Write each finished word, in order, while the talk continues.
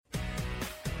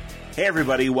Hey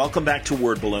everybody, welcome back to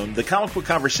Word Balloon, the comic book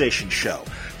conversation show.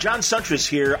 John Suntress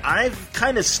here. I've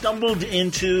kind of stumbled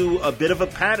into a bit of a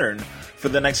pattern for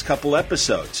the next couple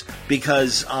episodes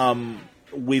because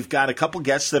we've got a couple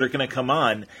guests that are going to come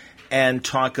on and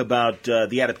talk about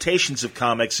the adaptations of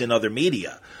comics in other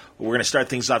media. We're going to start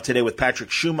things off today with Patrick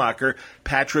Schumacker.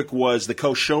 Patrick was the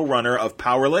co-showrunner of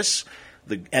Powerless,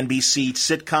 the NBC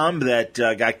sitcom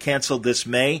that got canceled this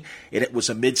May. It was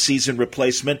a mid-season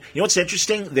replacement. You know what's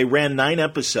interesting? They ran 9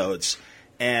 episodes,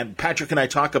 and Patrick and I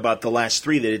talk about the last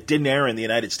 3 that it didn't air in the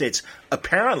United States.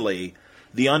 Apparently,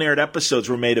 the unaired episodes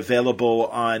were made available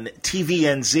on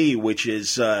TVNZ, which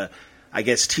is, I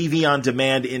guess, TV on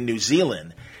demand in New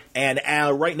Zealand. And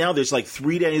right now, there's like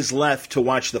 3 days left to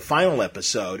watch the final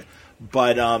episode.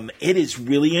 But it is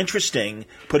really interesting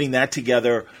putting that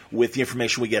together with the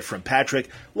information we get from Patrick.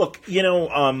 Look, you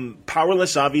know,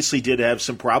 Powerless obviously did have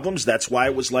some problems. That's why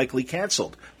it was likely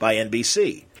canceled by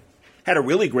NBC. Had a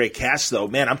really great cast, though.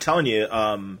 Man, I'm telling you,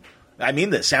 I mean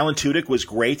this. Alan Tudyk was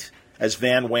great as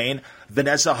Van Wayne.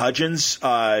 Vanessa Hudgens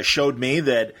showed me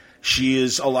that she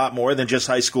is a lot more than just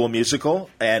High School Musical,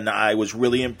 and I was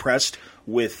really impressed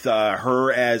with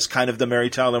her as kind of the Mary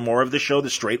Tyler Moore of the show,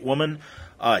 the straight woman.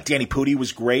 Danny Pudi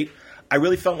was great. I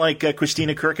really felt like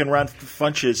Christina Kirk and Ron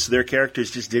Funches, their characters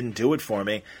just didn't do it for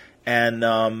me. And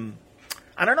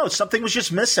I don't know, something was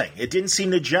just missing. It didn't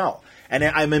seem to gel. And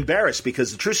I'm embarrassed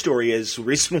because the true story is, the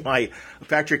reason why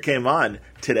Patrick came on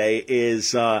today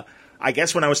is, I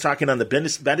guess when I was talking on the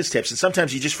Bendis tapes, and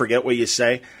sometimes you just forget what you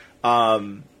say, we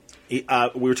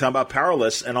were talking about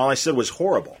Powerless, and all I said was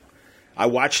horrible. I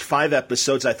watched 5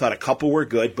 episodes. I thought a couple were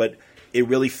good, but it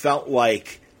really felt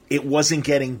like it wasn't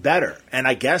getting better. And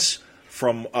I guess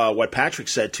from what Patrick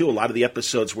said, too, a lot of the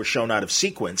episodes were shown out of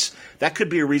sequence. That could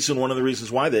be a reason, one of the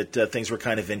reasons why that things were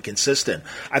kind of inconsistent.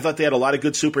 I thought they had a lot of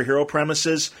good superhero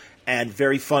premises and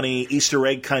very funny Easter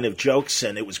egg kind of jokes,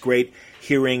 and it was great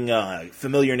hearing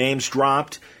familiar names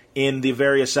dropped in the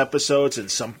various episodes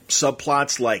and some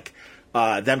subplots like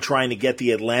them trying to get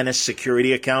the Atlantis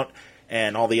security account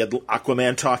and all the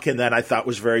Aquaman talk in that I thought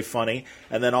was very funny.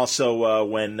 And then also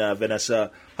when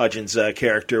Vanessa Hudgens'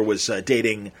 character was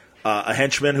dating a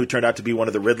henchman who turned out to be one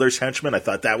of the Riddler's henchmen. I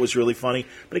thought that was really funny.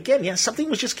 But again, yeah, something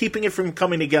was just keeping it from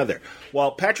coming together.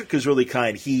 While Patrick is really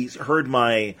kind, he heard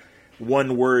my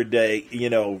one-word,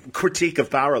 critique of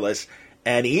Powerless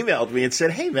and emailed me and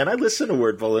said, hey, man, I listened to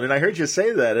Word Balloon and I heard you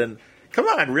say that. And come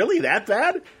on, really? That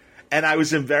bad? And I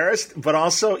was embarrassed, but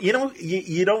also, you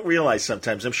don't realize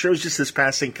sometimes. I'm sure it was just this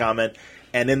passing comment.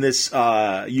 And in this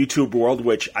YouTube world,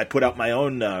 which I put out my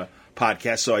own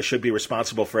podcast, so I should be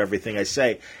responsible for everything I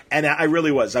say. And I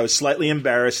really was. I was slightly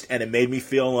embarrassed, and it made me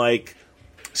feel like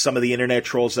some of the internet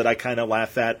trolls that I kind of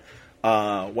laugh at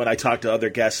when I talk to other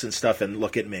guests and stuff, and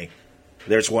look at me.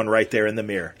 There's one right there in the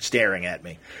mirror staring at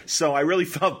me. So I really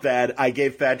felt bad. I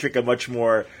gave Patrick a much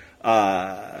more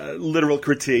literal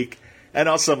critique. And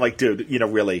also, I'm like, dude,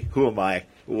 really, who am I?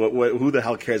 Who the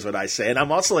hell cares what I say? And I'm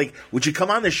also like, would you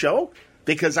come on the show?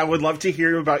 Because I would love to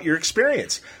hear about your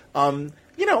experience.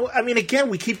 Again,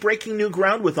 we keep breaking new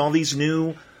ground with all these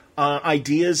new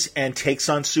ideas and takes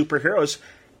on superheroes.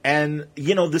 And,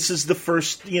 this is the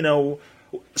first, superhero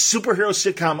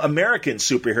sitcom, American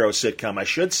superhero sitcom, I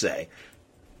should say.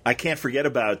 I can't forget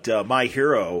about My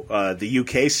Hero, the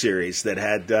UK series that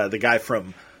had the guy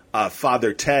from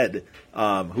Father Ted.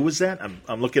 Who was that?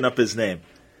 I'm looking up his name.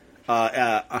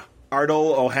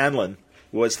 Ardal O'Hanlon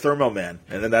was Thermo Man,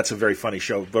 and then that's a very funny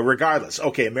show. But regardless,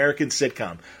 okay, American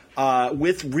sitcom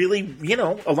with really,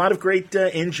 a lot of great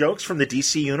in-jokes from the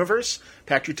DC universe.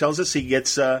 Patrick tells us he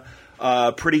gets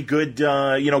pretty good,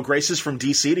 graces from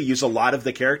DC to use a lot of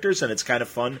the characters, and it's kind of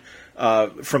fun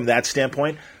from that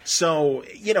standpoint. So,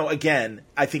 again,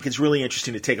 I think it's really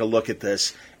interesting to take a look at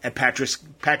this, and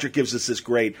Patrick gives us this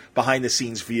great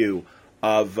behind-the-scenes view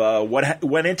of what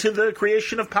went into the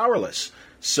creation of Powerless.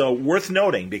 So worth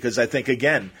noting, because I think,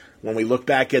 again, when we look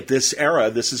back at this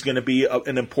era, this is going to be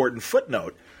an important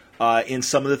footnote in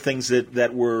some of the things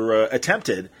that were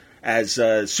attempted as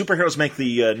superheroes make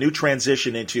the new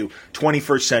transition into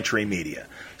 21st century media.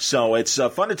 So it's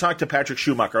fun to talk to Patrick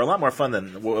Schumacker. A lot more fun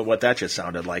than what that just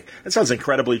sounded like. That sounds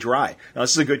incredibly dry. Now,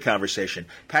 this is a good conversation.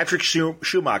 Patrick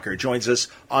Schumacker joins us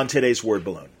on today's Word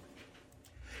Balloon.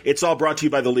 It's all brought to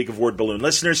you by the League of Word Balloon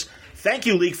listeners. Thank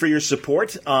you, League, for your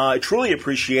support. I truly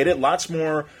appreciate it. Lots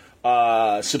more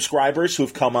subscribers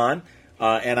who've come on,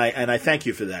 and I thank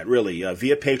you for that, really,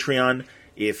 via Patreon.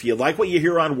 If you like what you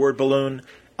hear on Word Balloon,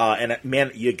 and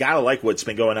man, you gotta like what's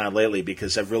been going on lately,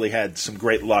 because I've really had some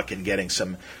great luck in getting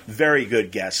some very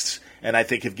good guests, and I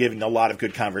think have given a lot of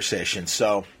good conversation.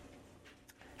 So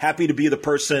happy to be the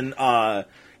person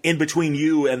in between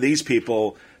you and these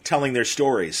people telling their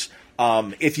stories.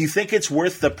 If you think it's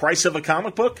worth the price of a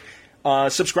comic book,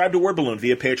 subscribe to Word Balloon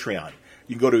via Patreon.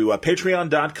 You can go to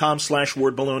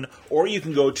patreon.com/wordballoon, or you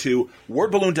can go to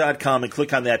wordballoon.com and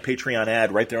click on that Patreon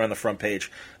ad right there on the front page.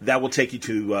 That will take you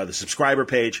to the subscriber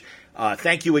page.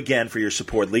 Thank you again for your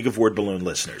support, League of Word Balloon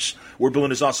listeners. Word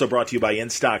Balloon is also brought to you by In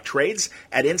Stock Trades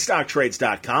at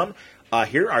InStockTrades.com.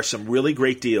 Here are some really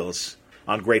great deals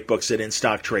on great books at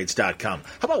InStockTrades.com.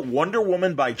 How about Wonder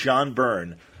Woman by John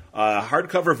Byrne,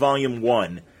 hardcover volume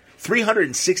 1,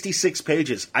 366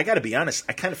 pages. I got to be honest,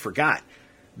 I kind of forgot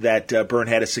that Byrne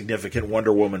had a significant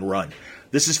Wonder Woman run.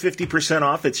 This is 50%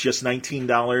 off. It's just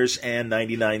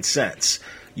 $19.99.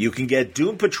 You can get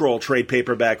Doom Patrol trade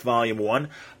paperback volume 1.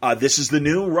 This is the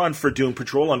new run for Doom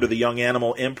Patrol under the Young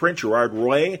Animal imprint. Gerard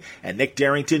Roy and Nick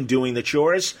Darrington doing the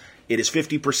chores. It is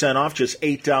 50% off, just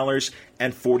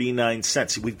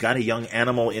 $8.49. We've got a Young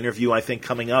Animal interview, I think,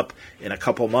 coming up in a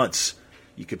couple months.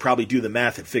 You could probably do the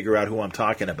math and figure out who I'm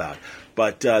talking about.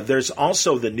 But there's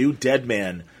also the new Dead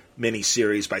Man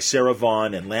miniseries by Sarah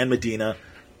Vaughn and Lan Medina.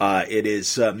 It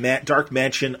is Dark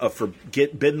Mansion of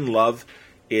Forbidden Love.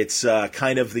 It's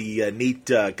kind of the neat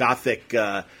gothic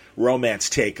romance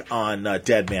take on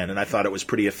Dead Man, and I thought it was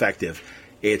pretty effective.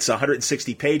 It's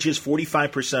 160 pages,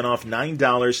 45% off,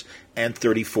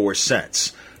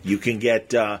 $9.34. You can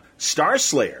get Star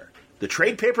Slayer, the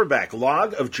trade paperback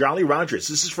log of Jolly Rogers.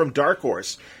 This is from Dark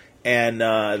Horse, and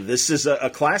this is a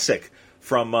classic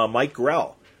from Mike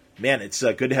Grell. Man, it's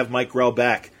good to have Mike Grell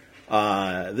back.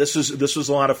 This was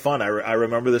a lot of fun. I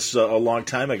remember this a long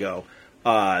time ago.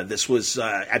 This was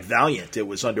at Valiant. It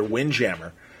was under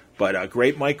Windjammer. But a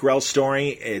great Mike Grell story.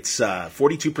 It's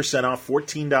 42% off,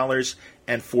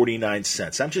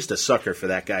 $14.49. I'm just a sucker for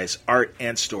that guy's art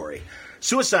and story.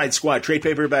 Suicide Squad, trade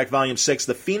paperback volume 6,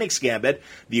 The Phoenix Gambit,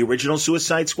 the original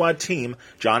Suicide Squad team,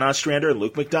 John Ostrander and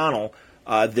Luke McDonnell.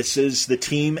 This is the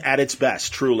team at its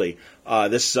best, truly.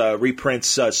 This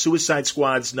reprints Suicide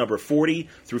Squad's number 40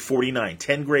 through 49,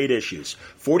 10 great issues.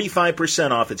 45%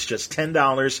 off, it's just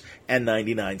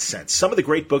 $10.99. Some of the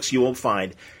great books you will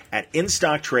find at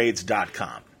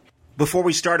InStockTrades.com. Before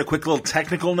we start, a quick little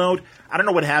technical note. I don't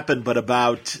know what happened, but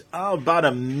about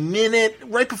a minute,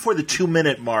 right before the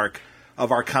 2-minute mark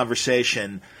of our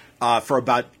conversation, for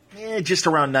about just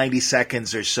around 90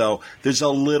 seconds or so, there's a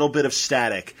little bit of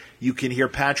static. You can hear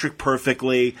Patrick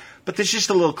perfectly, but there's just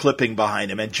a little clipping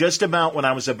behind him. And just about when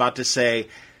I was about to say,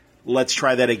 let's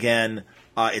try that again,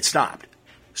 it stopped.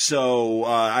 So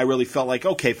I really felt like,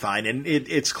 okay, fine. And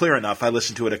it's clear enough. I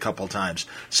listened to it a couple times.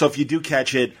 So if you do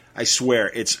catch it, I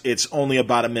swear, it's only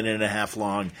about a minute and a half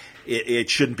long. It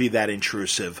shouldn't be that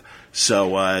intrusive.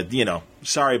 So,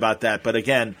 sorry about that. But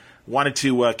again, wanted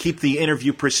to keep the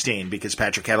interview pristine because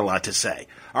Patrick had a lot to say.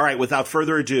 All right, without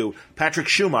further ado, Patrick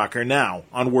Schumacher now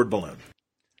on Word Balloon.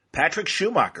 Patrick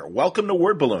Schumacher, welcome to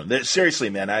Word Balloon. Seriously,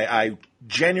 man, I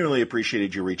genuinely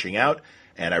appreciated you reaching out,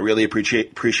 and I really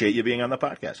appreciate you being on the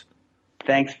podcast.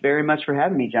 Thanks very much for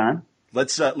having me, John.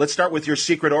 Let's start with your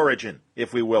secret origin,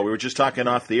 if we will. We were just talking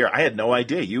off the air. I had no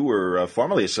idea you were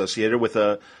formerly associated with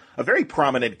a very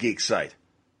prominent geek site.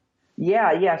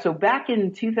 Yeah. So back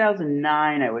in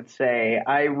 2009, I would say,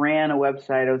 I ran a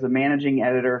website. I was a managing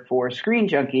editor for Screen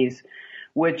Junkies,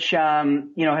 which,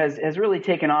 has really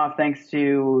taken off thanks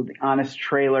to the honest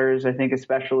trailers. I think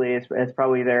especially it's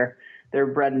probably their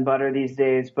bread and butter these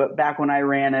days. But back when I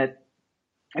ran it,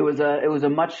 it was a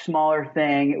much smaller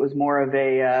thing. It was more of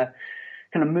a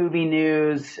kind of movie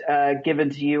news given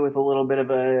to you with a little bit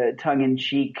of a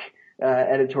tongue-in-cheek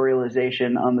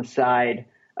editorialization on the side.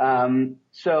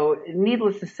 So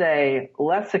needless to say,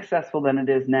 less successful than it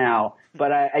is now.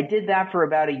 But I did that for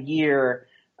about a year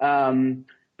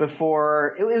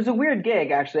before. It was a weird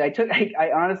gig, actually.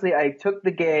 I honestly took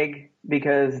the gig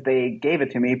because they gave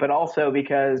it to me, but also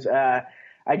because I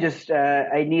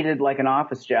needed like an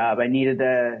office job. I needed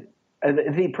the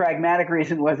pragmatic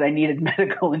reason was I needed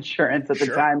medical insurance at the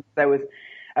time. I was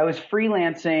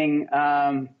freelancing.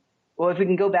 Well, if we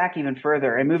can go back even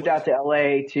further, I moved out to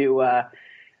LA to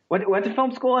went to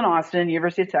film school in Austin,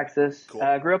 University of Texas.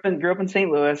 Cool. Grew up in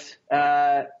St. Louis.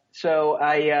 So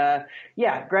I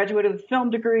graduated with a film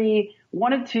degree.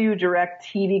 Wanted to direct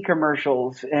TV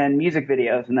commercials and music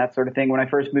videos and that sort of thing when I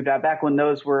first moved out, back when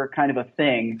those were kind of a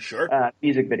thing. Sure.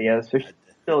 Music videos. They're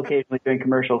still occasionally doing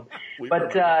commercials. My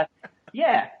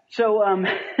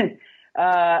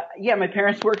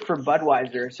parents worked for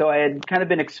Budweiser, so I had kind of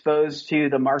been exposed to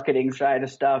the marketing side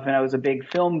of stuff, and I was a big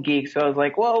film geek, so I was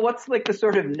like, well, what's like the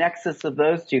sort of nexus of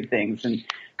those two things? And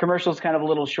commercials, kind of a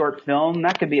little short film,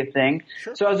 that could be a thing.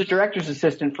 Sure. So I was a director's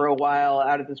assistant for a while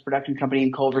out at this production company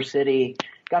in Culver City,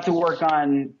 got to work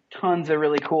on tons of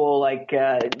really cool, like,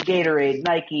 Gatorade,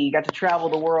 Nike, got to travel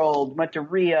the world, went to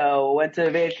Rio, went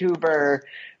to Vancouver,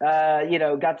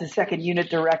 got to second unit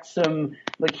direct some,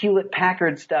 like, Hewlett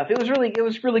Packard stuff. It was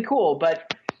really cool.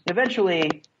 But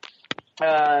eventually,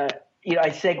 I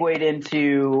segued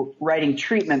into writing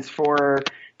treatments for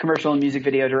commercial and music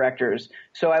video directors.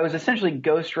 So I was essentially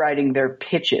ghostwriting their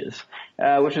pitches,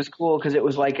 which was cool because it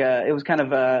was kind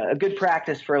of a good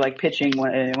practice for like pitching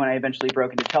when I eventually broke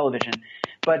into television.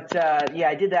 But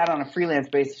I did that on a freelance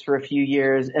basis for a few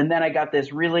years, and then I got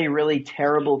this really, really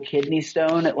terrible kidney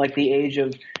stone at like the age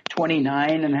of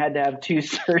 29, and had to have 2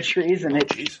 surgeries, and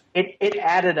it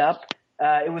added up.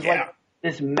 It was like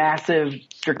this massive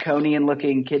draconian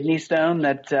looking kidney stone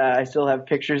that I still have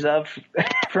pictures of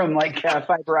from like a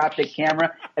fiber optic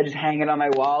camera. I just hang it on my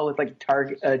wall with like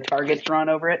targets drawn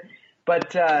over it.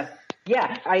 But I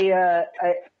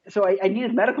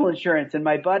needed medical insurance, and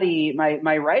my buddy,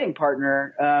 my writing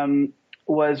partner,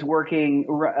 was working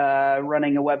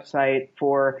running a website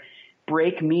for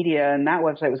Break Media, and that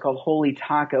website was called Holy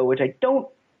Taco, which I don't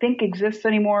think exists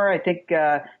anymore. I think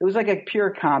it was like a pure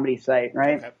comedy site,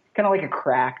 right? Okay. Kind of like a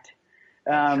Cracked.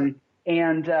 Sure.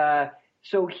 And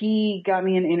so he got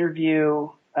me an interview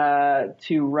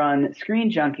to run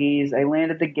Screen Junkies. I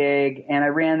landed the gig, and I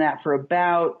ran that for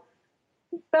about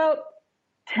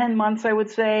 10 months, I would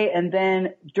say. And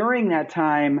then during that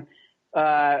time,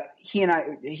 he and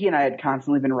I had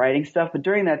constantly been writing stuff, but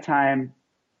during that time,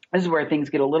 this is where things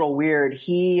get a little weird.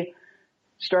 He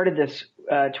started this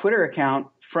Twitter account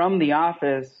from the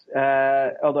office,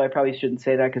 although I probably shouldn't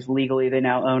say that because legally they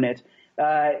now own it.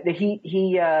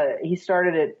 He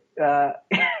started it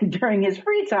during his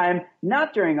free time,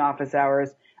 not during office hours,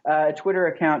 a Twitter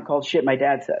account called Shit My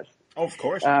Dad Says. Oh, of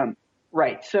course.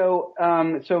 Right. So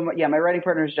my writing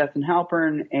partner is Justin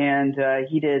Halpern, and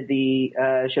he did the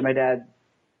Shit My Dad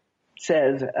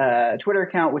Says Twitter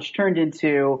account, which turned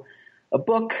into a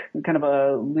book, kind of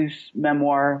a loose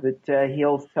memoir that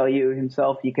he'll tell you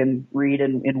himself you can read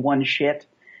in one shit.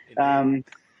 And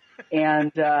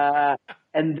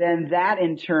then that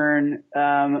in turn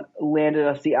landed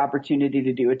us the opportunity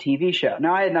to do a TV show.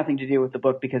 Now, I had nothing to do with the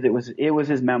book because it was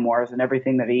his memoirs, and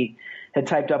everything that he had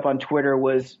typed up on Twitter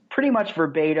was pretty much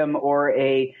verbatim or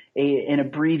an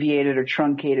abbreviated or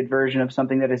truncated version of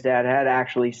something that his dad had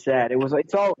actually said.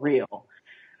 It's all real.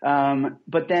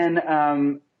 But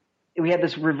then we had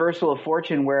this reversal of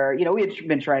fortune where, we had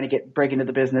been trying to break into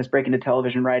the business, break into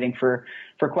television writing for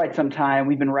quite some time.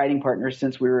 We've been writing partners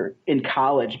since we were in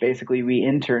college. Basically, we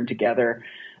interned together.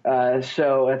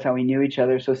 So that's how we knew each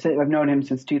other. So I've known him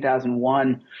since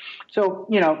 2001. So,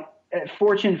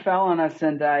 fortune fell on us,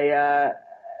 and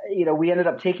we ended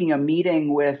up taking a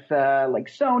meeting with like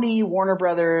Sony, Warner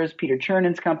Brothers, Peter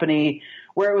Chernan's company,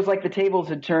 where it was like the tables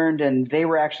had turned and they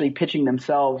were actually pitching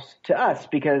themselves to us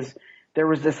because there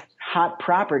was this hot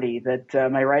property that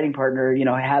my writing partner,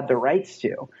 had the rights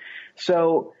to.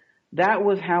 So that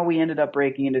was how we ended up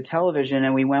breaking into television,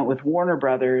 and we went with Warner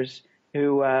Brothers,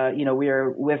 who we are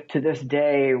with to this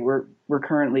day. We're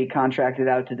currently contracted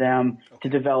out to them to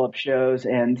develop shows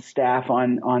and staff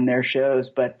on their shows.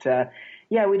 But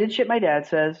we did Shit My Dad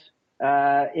Says.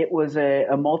 It was a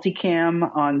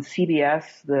multicam on CBS,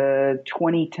 the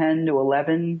 2010 to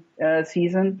 11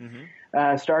 season.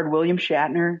 Mm-hmm. Starred William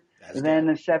Shatner. Then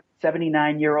a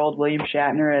 79-year-old William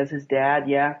Shatner as his dad,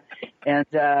 yeah. And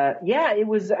it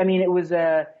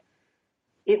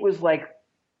was like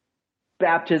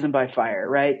baptism by fire,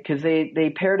 right? Because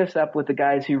they paired us up with the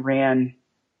guys who ran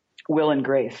Will and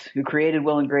Grace, who created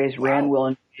Will and Grace, wow. Ran Will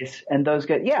and Grace, and those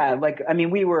guys,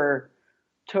 we were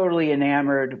totally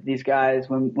enamored of these guys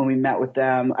when we met with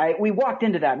them. We walked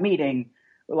into that meeting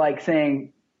like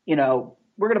saying,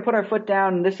 we're going to put our foot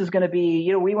down, and this is going to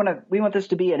be, we want this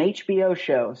to be an HBO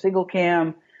show, single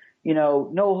cam,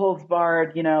 no holds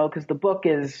barred, because the book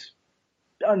is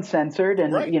uncensored,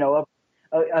 and right.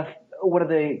 One of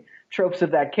the tropes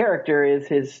of that character is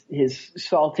his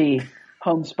salty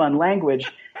homespun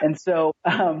language, and so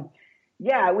so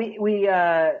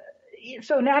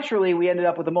naturally we ended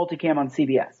up with a multicam on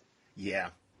CBS. Yeah.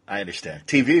 I understand.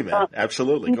 TV, man.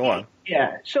 Absolutely. Go on.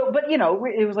 Yeah. So, but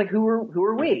it was like, who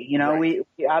are we? Right. we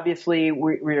obviously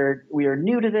we are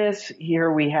new to this. Here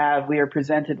we are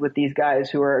presented with these guys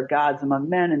who are gods among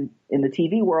men in the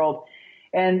TV world.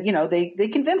 And, they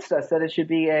convinced us that it should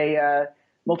be a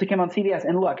multicam on CBS.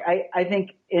 And look, I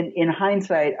think in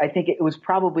hindsight, I think it was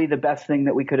probably the best thing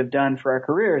that we could have done for our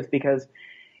careers because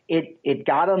it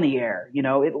got on the air.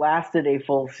 It lasted a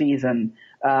full season.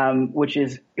 Which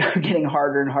is getting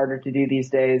harder and harder to do these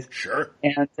days. Sure.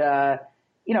 And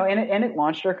and it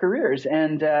launched our careers.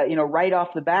 And, right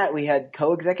off the bat, we had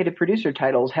co-executive producer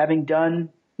titles having done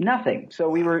nothing. So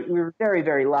we were very,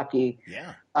 very lucky.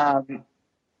 Yeah. But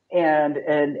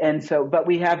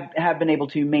we have been able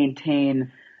to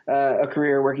maintain a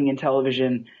career working in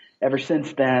television ever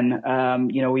since then.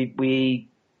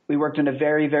 We worked on a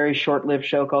very, very short-lived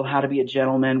show called How to Be a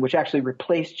Gentleman, which actually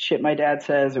replaced Shit My Dad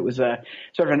Says. It was a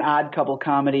sort of an odd couple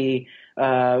comedy,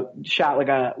 shot like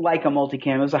a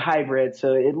multicam. It was a hybrid,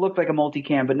 so it looked like a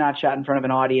multicam, but not shot in front of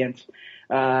an audience.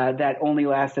 That only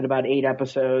lasted about 8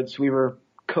 episodes. We were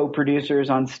co-producers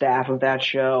on staff of that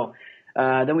show.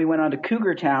 Then we went on to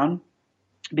Cougar Town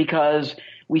because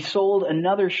we sold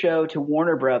another show to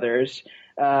Warner Brothers,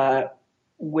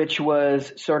 which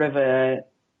was sort of a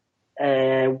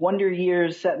Wonder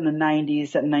Years set in the 90s,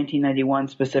 set in 1991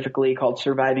 specifically, called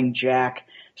Surviving Jack,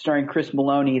 starring Chris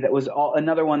Maloney. That was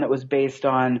another one that was based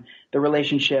on the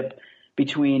relationship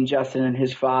between Justin and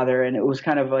his father, and it was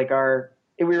kind of like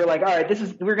we were like, all right,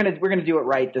 we're gonna do it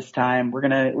right this time. We're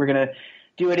gonna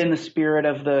do it in the spirit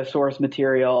of the source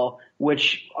material,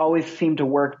 which always seemed to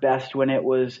work best when it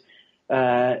was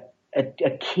a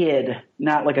kid,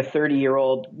 not like a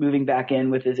 30-year-old moving back in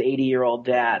with his 80-year-old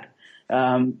dad.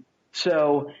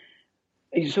 So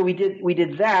we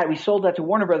did that. We sold that to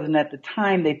Warner Brothers, and at the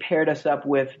time they paired us up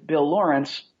with Bill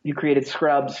Lawrence, who created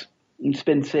Scrubs and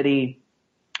Spin City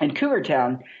and Cougar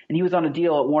Town, and he was on a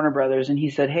deal at Warner Brothers, and he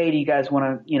said, hey, do you guys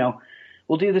want to,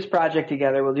 we'll do this project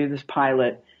together, we'll do this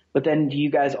pilot, but then do you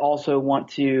guys also want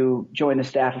to join the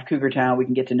staff of Cougar Town? We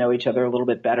can get to know each other a little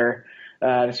bit better,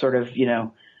 to sort of,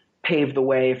 pave the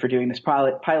way for doing this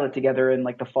pilot together in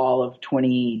like the fall of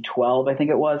 2012, I think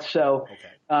it was. So,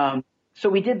 okay. So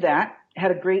we did that,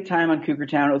 had a great time on Cougar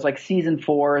Town. It was like season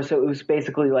 4. So it was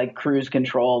basically like cruise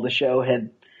control. The show had,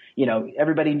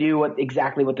 everybody knew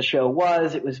exactly what the show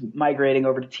was. It was migrating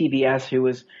over to TBS, who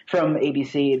was from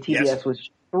ABC, and TBS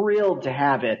was thrilled to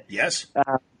have it. Yes.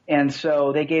 And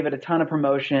so they gave it a ton of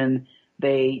promotion.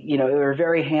 They, they were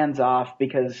very hands off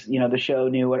because, the show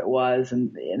knew what it was.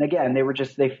 And again,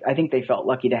 I think they felt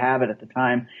lucky to have it at the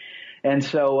time. And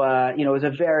so, it was a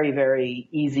very, very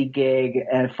easy gig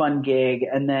and a fun gig.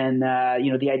 And then,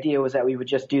 the idea was that we would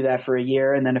just do that for a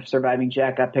year. And then if Surviving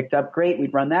Jack got picked up, great,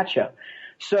 we'd run that show.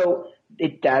 So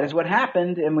that is what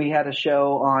happened. And we had a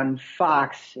show on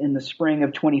Fox in the spring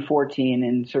of 2014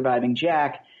 in Surviving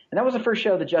Jack. And that was the first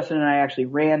show that Justin and I actually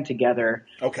ran together.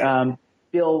 Okay.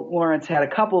 Bill Lawrence had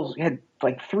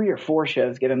like 3 or 4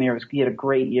 shows get in there. He had a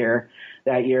great year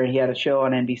that year. He had a show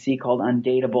on NBC called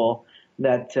Undateable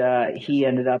that he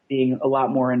ended up being a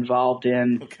lot more involved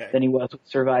in than he was with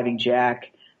Surviving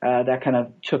Jack. That kind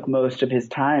of took most of his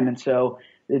time. And so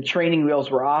the training wheels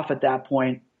were off at that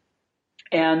point.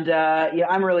 And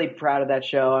I'm really proud of that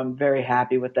show. I'm very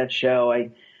happy with that show.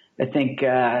 I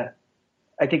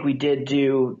think we did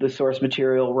do the source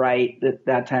material right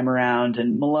that time around,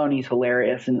 and Maloney's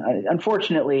hilarious. And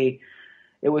unfortunately,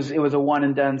 it was a one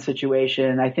and done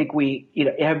situation. I think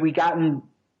had we gotten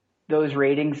those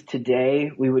ratings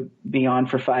today, we would be on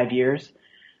for 5 years.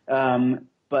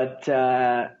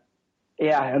 Unfortunately,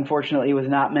 it was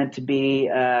not meant to be.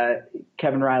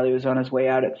 Kevin Riley was on his way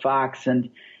out at Fox, and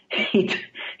he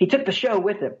took the show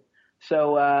with him.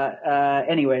 So,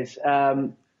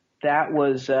 that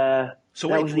was. So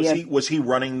wait, was he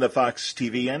running the Fox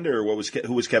TV end, or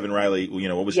who was Kevin Riley?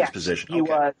 What was his position? He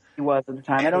was at the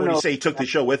time. And I don't know. When you say he took the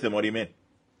show with him, what do you mean?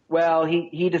 Well,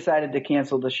 he decided to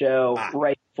cancel the show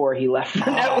right before he left the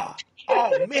network.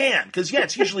 Oh man, because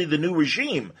it's usually the new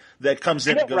regime that comes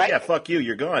in and goes, yeah, fuck you,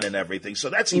 you're gone and everything. So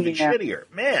that's even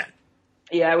shittier, man.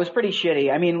 Yeah, it was pretty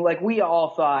shitty. I mean, like we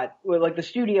all thought, like the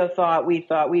studio thought, we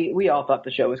all thought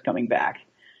the show was coming back,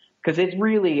 because it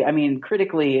really, I mean,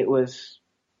 critically, it was.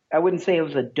 I wouldn't say it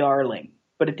was a darling,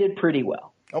 but it did pretty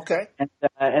well. Okay.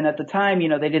 And at the time,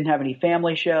 they didn't have any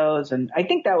family shows, and I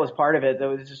think that was part of it.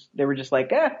 They were just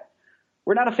like,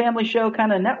 we're not a family show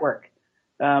kind of network.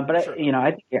 But sure.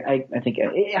 I think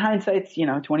hindsight's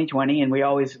 2020, and we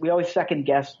always second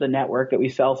guess the network that we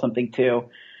sell something to,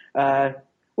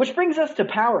 which brings us to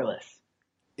Powerless.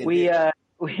 Indeed.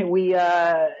 We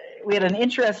had an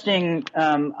interesting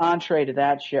entree to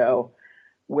that show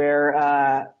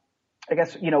where. I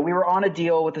guess, we were on a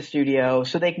deal with the studio,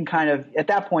 so they can kind of, at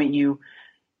that point, you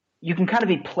can kind of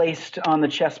be placed on the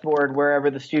chessboard wherever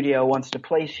the studio wants to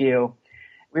place you.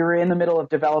 We were in the middle of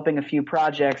developing a few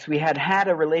projects. We had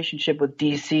a relationship with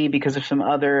DC because of some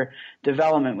other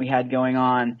development we had going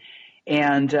on.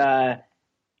 And at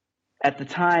the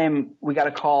time, we got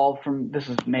a call from, this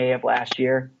was May of last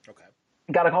year. Okay.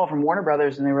 Got a call from Warner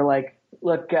Brothers, and they were like,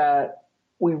 look,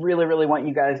 we really, really want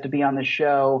you guys to be on the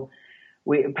show.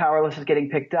 Powerless is getting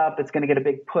picked up. It's going to get a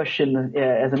big push as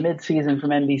a mid-season from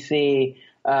NBC.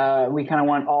 We kind of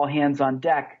want all hands on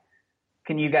deck.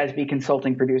 Can you guys be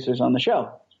consulting producers on the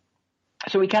show?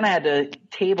 So we kind of had to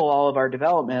table all of our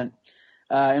development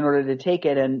in order to take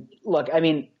it. And look, I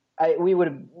mean, we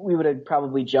would have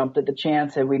probably jumped at the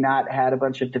chance had we not had a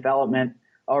bunch of development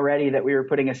already that we were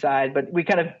putting aside. But we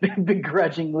kind of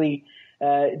begrudgingly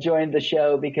joined the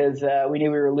show because we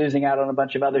knew we were losing out on a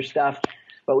bunch of other stuff.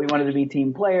 But we wanted to be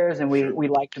team players, and we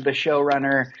liked the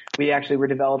showrunner. We actually were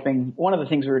developing – one of the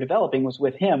things we were developing was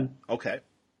with him. Okay.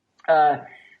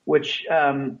 Which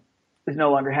is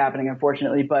no longer happening,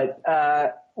 unfortunately. But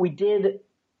we did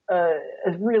a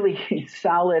really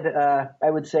solid, I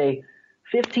would say,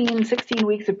 15, 16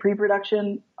 weeks of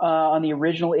pre-production on the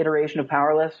original iteration of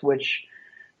Powerless, which –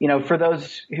 you know, for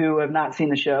those who have not seen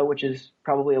the show, which is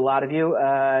probably a lot of you,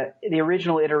 the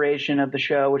original iteration of the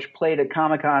show, which played at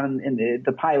Comic-Con, in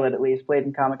the pilot at least, played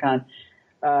in Comic-Con,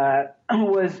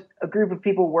 was a group of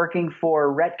people working for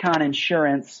Retcon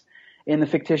Insurance in the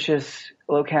fictitious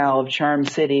locale of Charm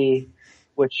City,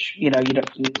 which, you know,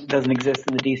 doesn't exist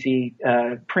in the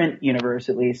DC print universe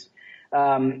at least.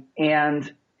 And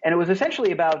it was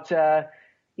essentially about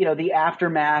you know, the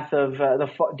aftermath of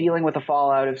dealing with the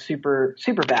fallout of super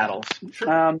battles.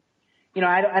 Sure. You know,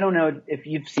 I don't know if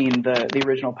you've seen the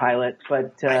original pilot,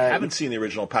 but I haven't seen the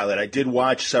original pilot. I did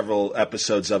watch several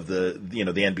episodes of the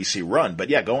NBC run, but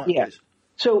yeah, go on. Yeah. Please.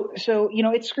 So you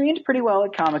know, it screened pretty well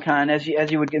at Comic-Con, as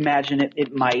you would imagine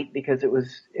it might, because it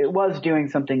was doing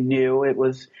something new. It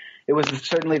was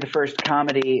certainly the first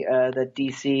comedy that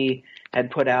DC had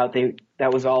put out.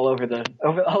 That was all over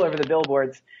the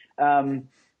billboards.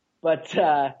 But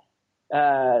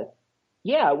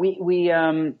yeah, we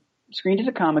screened it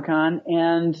at Comic-Con,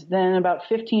 and then about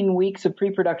 15 weeks of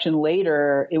pre-production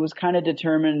later, it was kind of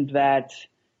determined that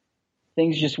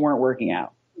things just weren't working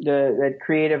out. That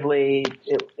creatively,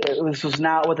 this was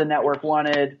not what the network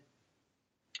wanted.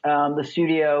 The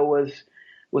studio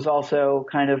was also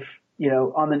kind of, you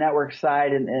know, on the network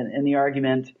side in the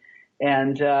argument,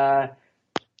 and the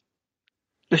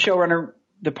showrunner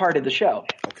departed the show.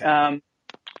 Okay.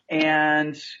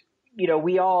 And, you know,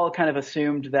 we all kind of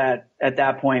assumed that at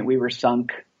that point we were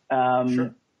sunk.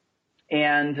 Sure.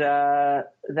 And that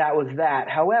was that.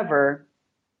 However,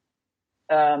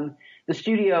 the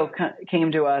studio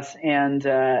came to us and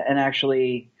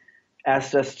actually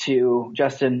asked us to,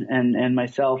 Justin and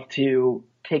myself, to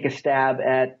take a stab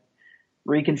at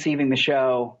reconceiving the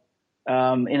show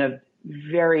in a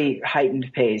very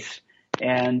heightened pace.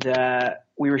 And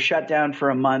we were shut down for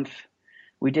a month.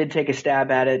 We did take a stab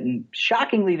at it, and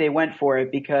shockingly they went for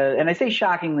it because, and I say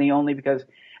shockingly only because,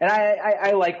 and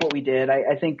I like what we did.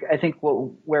 I think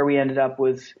where we ended up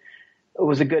was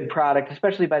a good product,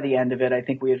 especially by the end of it. I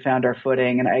think we had found our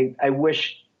footing, and I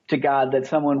wish to God that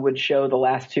someone would show the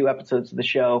last 2 episodes of the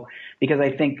show, because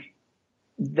I think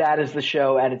that is the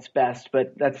show at its best,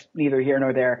 but that's neither here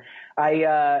nor there.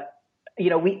 You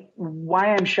know,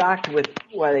 why I'm shocked with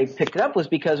why they picked it up was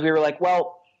because we were like,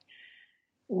 well,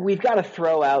 we've got to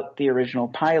throw out the original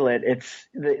pilot. It's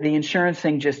the insurance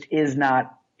thing just is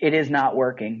not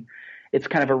working. It's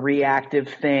kind of a reactive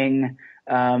thing.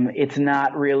 It's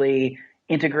not really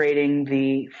integrating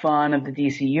the fun of the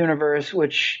DC universe,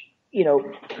 which, you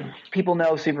know, people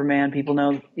know Superman, people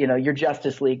know, you know, your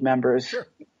Justice League members. Sure.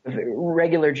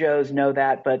 Regular Joes know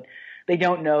that, but they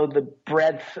don't know the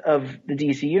breadth of the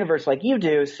DC universe like you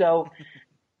do. So,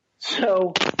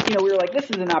 you know, we were like,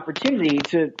 this is an opportunity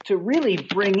to really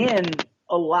bring in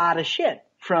a lot of shit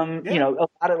from, you know, a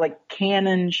lot of like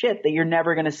canon shit that you're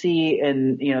never going to see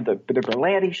in, you know, the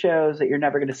Berlanti shows, that you're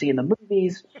never going to see in the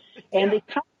movies. And they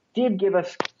kind of did give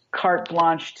us carte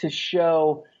blanche to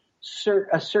show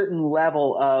a certain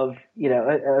level of, you know,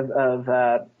 of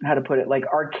how to put it, like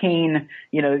arcane,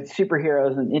 you know,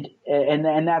 superheroes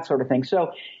and that sort of thing.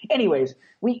 So anyways,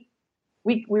 we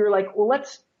were like, well,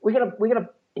 we gotta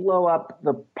blow up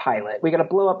the pilot. We got to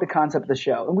blow up the concept of the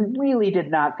show. And we really did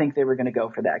not think they were going to go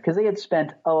for that, because they had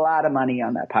spent a lot of money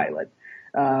on that pilot.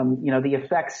 You know, the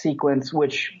effects sequence,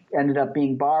 which ended up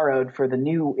being borrowed for the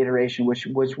new iteration, which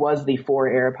was the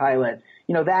 4-air pilot.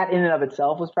 You know, that in and of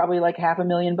itself was probably like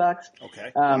 $500,000.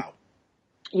 Okay. Wow.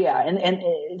 Yeah.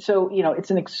 And so, you know,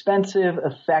 it's an expensive,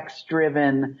 effects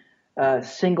driven,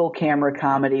 single camera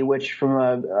comedy, which from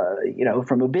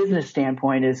a business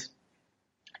standpoint is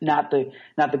not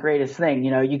the greatest thing.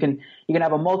 You know, you can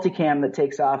have a multicam that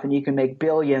takes off and you can make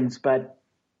billions, but,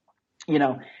 you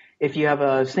know, if you have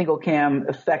a single cam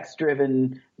effects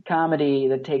driven comedy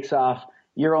that takes off,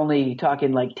 you're only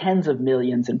talking like tens of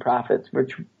millions in profits,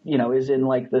 which, you know, is in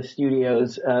like the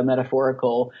studio's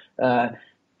metaphorical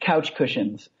couch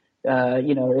cushions.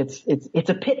 It's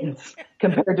a pittance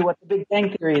compared to what the Big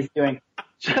Bang Theory is doing.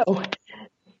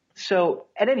 So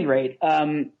at any rate,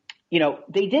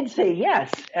 they did say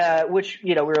yes, which,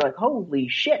 we were like, holy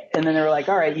shit. And then they were like,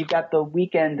 all right, you've got the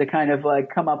weekend to kind of like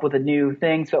come up with a new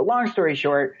thing. So long story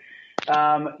short,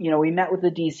 we met with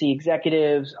the DC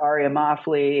executives, Aria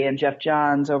Moffley and Jeff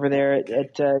Johns over there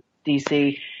at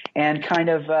DC, and kind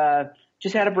of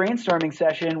just had a brainstorming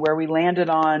session where we landed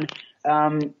on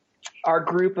our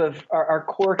group of our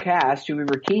core cast who we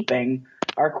were keeping.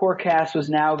 Our core cast was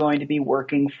now going to be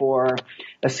working for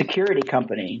a security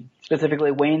company,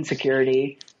 specifically Wayne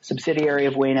Security, subsidiary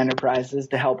of Wayne Enterprises,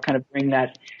 to help kind of bring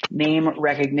that name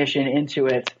recognition into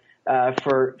it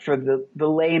for the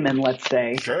layman, let's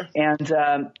say. Sure. And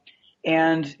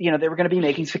they were going to be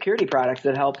making security products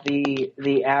that help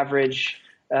the average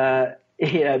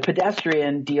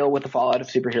pedestrian deal with the fallout of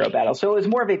superhero battles. So it was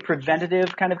more of a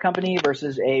preventative kind of company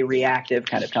versus a reactive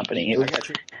kind of company. It was, I got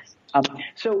you.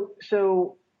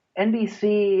 So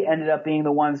NBC ended up being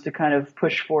the ones to kind of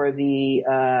push for the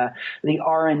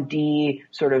R&D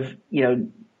sort of,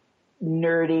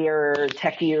 nerdier,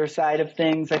 techier side of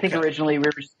things. I think originally we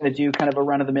were just going to do kind of a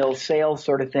run-of-the-mill sales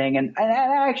sort of thing. And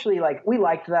actually, like, we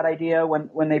liked that idea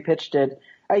when they pitched it.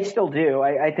 I still do.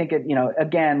 I think it,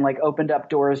 again, like, opened up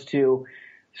doors to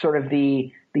sort of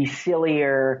the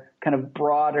sillier, kind of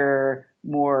broader,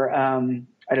 more,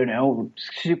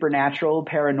 supernatural,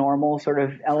 paranormal sort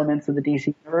of elements of the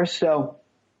DC universe. So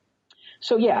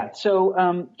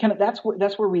kind of that's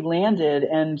where we landed,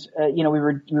 and we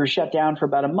were shut down for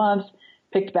about a month,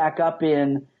 picked back up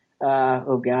in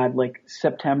like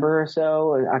September or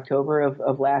so, October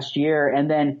of last year, and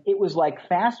then it was like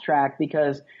fast track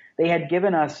because they had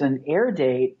given us an air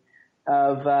date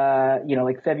of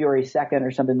like February 2nd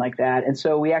or something like that, and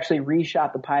so we actually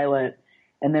reshot the pilot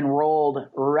and then rolled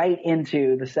right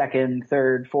into the second,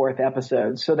 third, fourth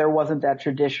episodes. So there wasn't that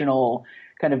traditional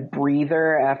kind of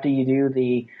breather after you do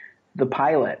the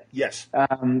pilot. Yes.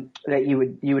 That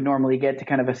you would normally get to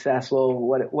kind of assess, well,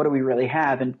 what do we really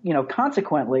have? And,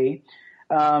 consequently,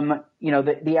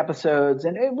 the episodes,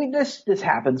 and this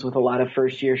happens with a lot of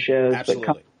first year shows, Absolutely.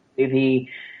 But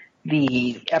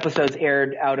the episodes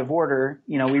aired out of order.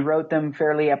 We wrote them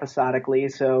fairly episodically.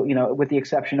 So, with the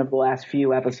exception of the last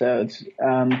few episodes,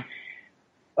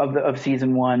 of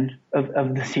season one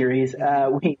of the series,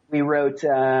 we wrote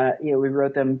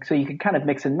them so you could kind of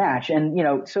mix and match.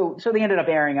 And, so they ended up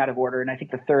airing out of order. And I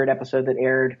think the third episode that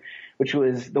aired, which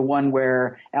was the one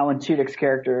where Alan Tudyk's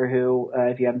character, who,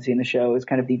 if you haven't seen the show, is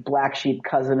kind of the black sheep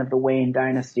cousin of the Wayne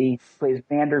dynasty, plays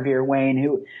Vanderveer Wayne,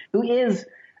 who is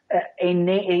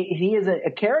he is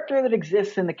a character that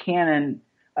exists in the canon.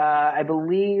 I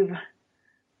believe,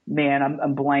 man,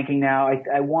 I'm blanking now.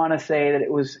 I want to say that it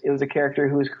was a character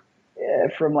who was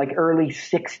from like early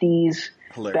 60s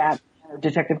Batman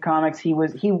Detective Comics. He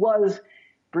was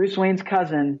Bruce Wayne's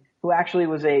cousin, who actually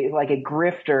was a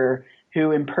grifter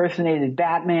who impersonated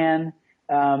Batman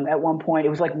at one point. It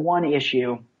was like one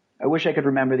issue. I wish I could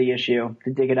remember the issue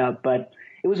to dig it up, but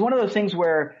it was one of those things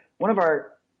where one of our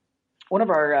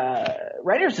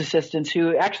writer's assistants,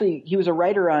 who actually, he was a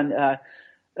writer on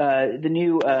the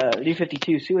new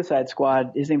 52 Suicide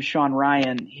Squad. His name's Sean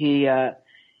Ryan. He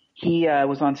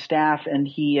was on staff, and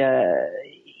he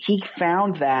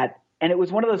found that, and it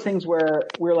was one of those things where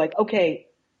we're like, okay,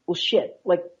 well, shit,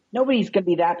 like, nobody's gonna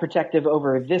be that protective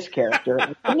over this character.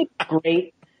 Wouldn't it be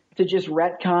great to just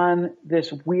retcon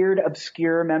this weird,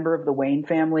 obscure member of the Wayne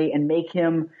family and make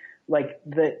him like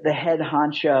the head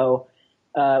honcho,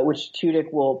 which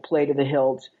Tudyk will play to the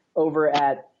hilt over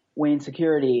at Wayne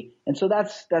Security. And so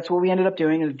that's what we ended up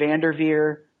doing, is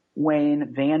Vanderveer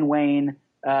Wayne, Van Wayne,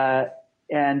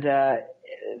 and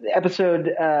episode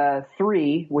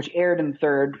 3, which aired in the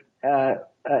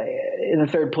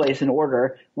third place in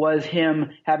order, was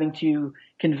him having to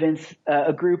convince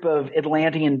a group of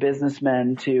Atlantean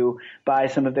businessmen to buy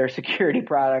some of their security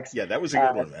products. Yeah, that was a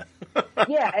good one, man.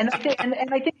 Yeah, and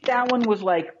I think that one was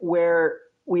like where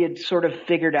we had sort of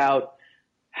figured out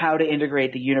how to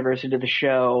integrate the universe into the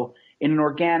show in an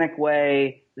organic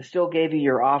way that still gave you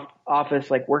your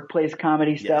office, like workplace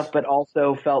comedy stuff, yes, but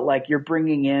also felt like you're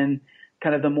bringing in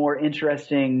kind of the more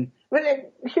interesting.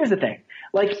 Here's the thing.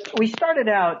 Like, we started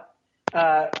out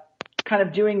kind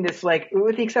of doing this, like,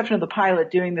 with the exception of the pilot,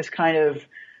 doing this kind of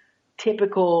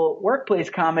typical workplace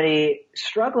comedy,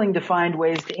 struggling to find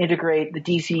ways to integrate the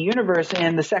DC universe.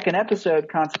 And the second episode,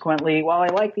 consequently, while I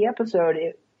liked the episode,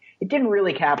 it didn't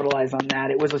really capitalize on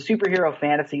that. It was a superhero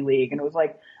fantasy league, and it was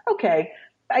like, okay,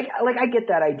 I get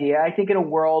that idea. I think in a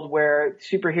world where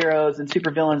superheroes and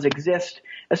supervillains exist,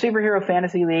 a superhero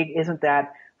fantasy league isn't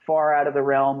that far out of the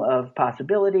realm of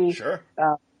possibility. Sure.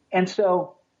 And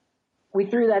so we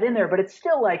threw that in there, but it's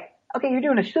still like, okay, you're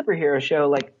doing a superhero show,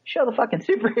 like show the fucking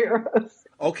superheroes.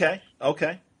 Okay.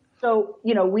 So,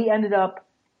 we ended up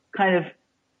kind of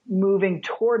moving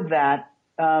toward that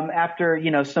after,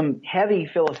 some heavy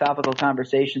philosophical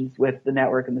conversations with the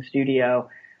network and the studio.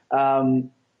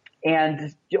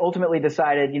 And ultimately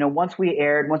decided, once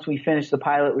we finished the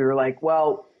pilot, we were like,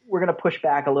 well, we're going to push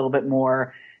back a little bit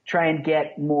more, try and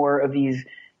get more of these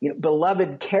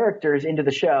beloved characters into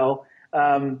the show,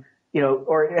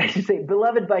 or I should say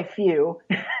beloved by few,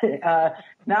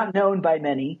 not known by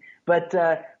many. But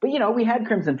we had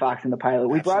Crimson Fox in the pilot.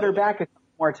 We brought her back a couple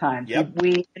more times. Yep.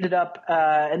 We ended up,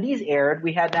 and these aired,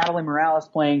 we had Natalie Morales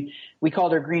playing, we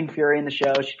called her Green Fury in the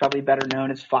show. She's probably better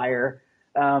known as Fire.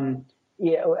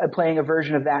 Playing a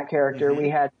version of that character. Mm-hmm. We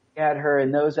had her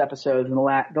in those episodes in the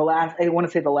last, I want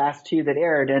to say the last two that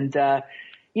aired. And,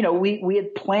 we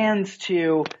had plans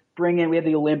to bring in, we had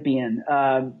the Olympian,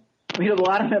 we had a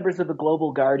lot of members of the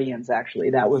Global Guardians, actually.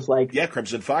 That was like... Yeah,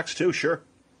 Crimson Fox, too, sure.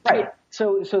 Right.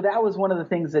 So that was one of the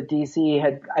things that DC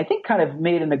had, I think, kind of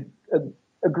made an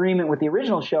agreement with the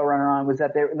original showrunner on, was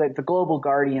that the Global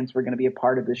Guardians were going to be a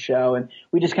part of the show. And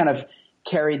we just kind of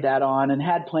carried that on and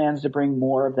had plans to bring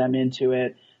more of them into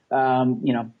it.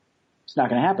 It's not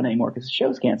going to happen anymore because the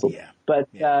show's canceled. Yeah. But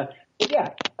yeah.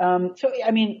 So,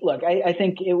 I mean, look, I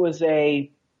think it was an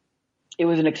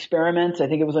experiment. I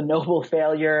think it was a noble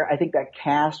failure. I think that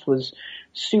cast was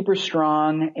super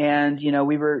strong. And,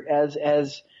 we were,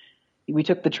 as we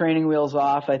took the training wheels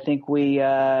off, I think we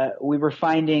were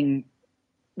finding,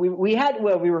 we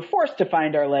were forced to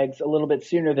find our legs a little bit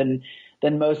sooner than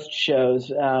most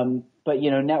shows. But,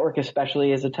 network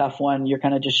especially is a tough one. You're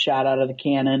kind of just shot out of the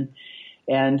cannon.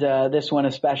 And this one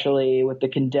especially, with the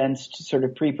condensed sort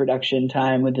of pre-production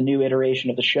time with the new iteration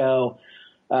of the show,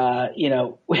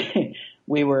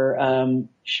 we were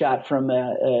shot from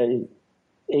a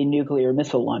nuclear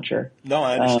missile launcher. No,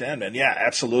 I understand, man. Yeah,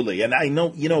 absolutely. And I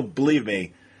know, believe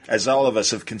me, as all of us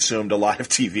have consumed a lot of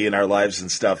TV in our lives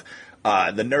and stuff,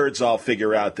 the nerds all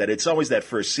figure out that it's always that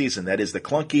first season that is the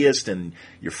clunkiest, and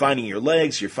you're finding your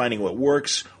legs, you're finding what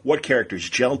works, what characters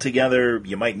gel together,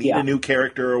 you might need a new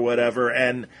character or whatever,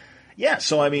 and yeah,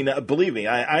 so I mean, believe me,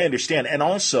 I understand. And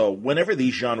also, whenever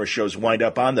these genre shows wind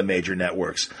up on the major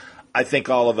networks, I think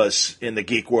all of us in the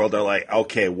geek world are like,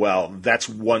 okay, well, that's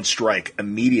one strike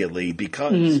immediately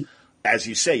because, as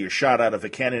you say, you're shot out of a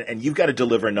cannon and you've got to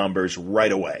deliver numbers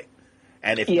right away.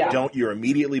 And if you don't, you're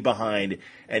immediately behind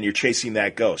and you're chasing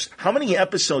that ghost. How many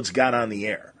episodes got on the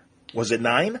air? Was it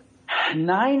 9?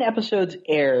 9 episodes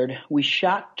aired. We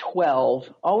shot 12,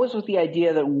 always with the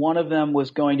idea that one of them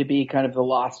was going to be kind of the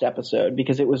lost episode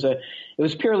because it was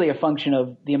purely a function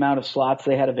of the amount of slots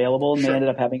they had available, and they ended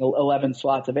up having 11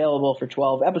 slots available for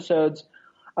 12 episodes.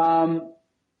 So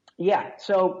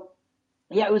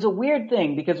it was a weird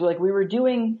thing because we were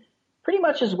doing pretty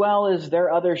much as well as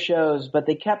their other shows, but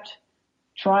they kept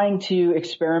trying to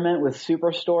experiment with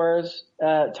Superstore's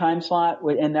time slot,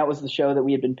 and that was the show that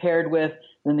we had been paired with.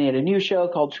 Then they had a new show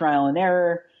called Trial and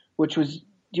Error, which was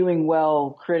doing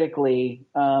well critically,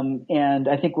 and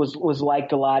I think was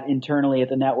liked a lot internally at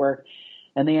the network.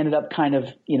 And they ended up kind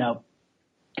of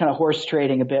horse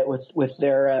trading a bit with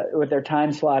their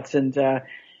time slots. And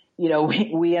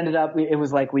we ended up, it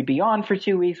was like we'd be on for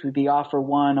 2 weeks, we'd be off for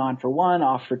 1, on for 1,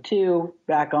 off for 2,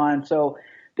 back on. So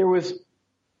there was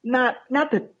not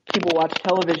that people watch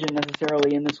television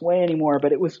necessarily in this way anymore,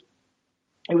 but it was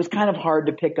kind of hard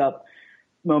to pick up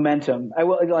momentum.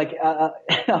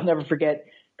 I'll never forget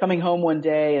coming home one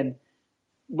day and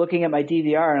looking at my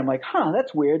DVR, and I'm like,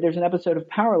 that's weird. There's an episode of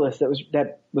Powerless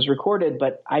that was recorded,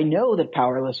 but I know that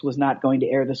Powerless was not going to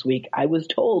air this week. I was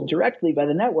told directly by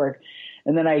the network.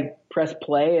 And then I press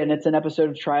play, and it's an episode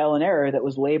of Trial and Error that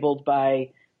was labeled by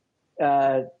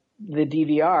the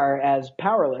DVR as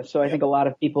Powerless. So I think a lot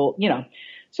of people,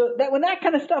 so that when that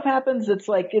kind of stuff happens, it's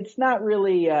like it's not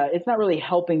really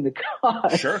helping the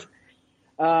cause. Sure.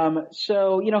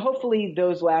 So hopefully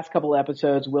those last couple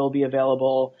episodes will be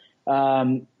available,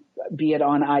 be it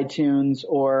on iTunes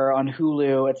or on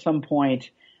Hulu at some point.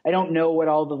 I don't know what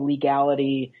all the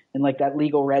legality and that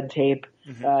legal red tape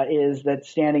is that's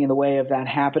standing in the way of that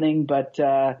happening, but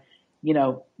I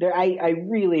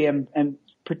really am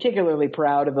particularly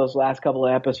proud of those last couple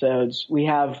of episodes. We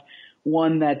have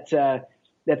one that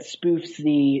spoofs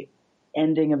the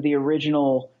ending of the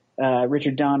original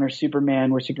Richard Donner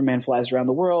Superman, where Superman flies around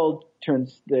the world,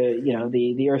 turns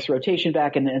the Earth's rotation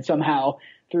back, and somehow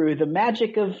through the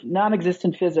magic of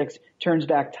non-existent physics turns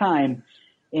back time.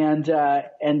 And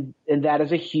that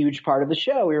is a huge part of the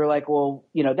show. We were like, well,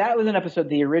 that was an episode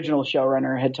the original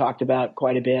showrunner had talked about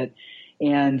quite a bit.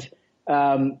 And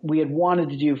we had wanted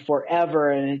to do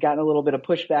forever and had gotten a little bit of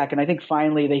pushback. And I think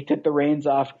finally they took the reins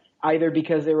off, either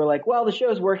because they were like, well, the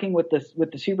show's working with the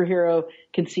superhero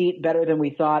conceit better than we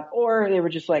thought, or they were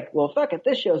just like, well, fuck it,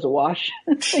 this show's a wash.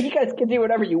 So you guys can do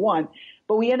whatever you want.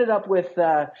 But we ended up with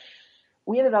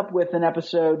an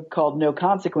episode called No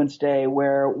Consequence Day,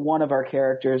 where one of our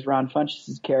characters, Ron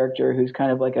Funches' character, who's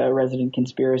kind of like a resident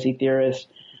conspiracy theorist,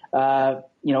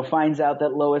 finds out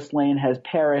that Lois Lane has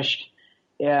perished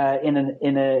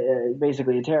in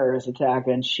basically a terrorist attack,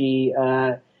 and he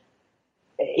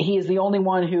is the only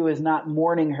one who is not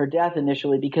mourning her death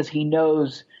initially, because he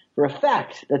knows for a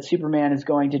fact that Superman is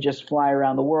going to just fly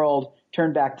around the world,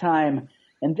 turn back time,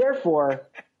 and therefore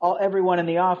everyone in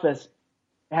the office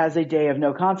has a day of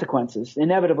no consequences.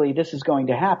 Inevitably, this is going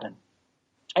to happen.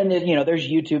 And then, there's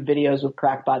YouTube videos with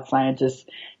crackpot scientists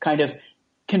kind of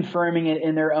confirming it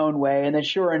in their own way. And then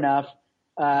sure enough,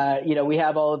 we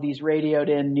have all of these radioed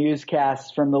in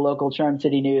newscasts from the local Charm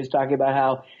City News talking about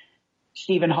how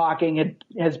Stephen Hawking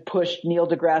has pushed Neil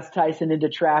deGrasse Tyson into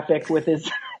traffic with his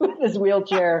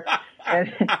wheelchair,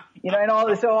 and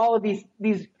all of these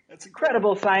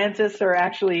incredible scientists are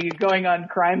actually going on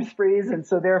crime sprees, and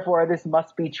so therefore this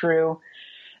must be true.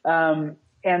 And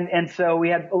so we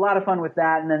had a lot of fun with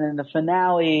that, and then in the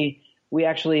finale we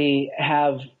actually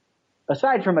have,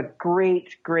 aside from a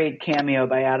great cameo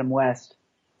by Adam West,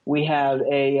 we have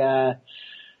a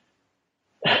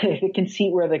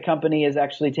conceit where the company is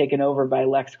actually taken over by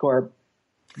LexCorp.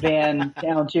 Van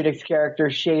Alan Tudyk's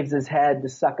character shaves his head to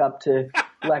suck up to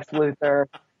Lex Luthor.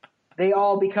 They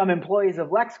all become employees of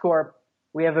LexCorp.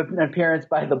 We have an appearance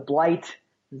by the Blight.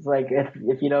 It's like,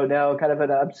 if you don't know, kind of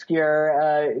an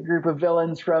obscure group of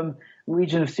villains from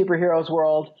Legion of Superheroes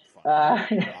world.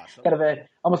 Awesome. Kind of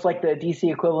almost like the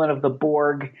DC equivalent of the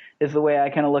Borg is the way I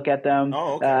kind of look at them.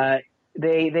 Oh, okay.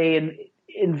 They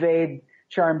invade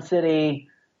Charm City,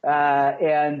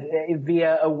 and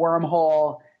via a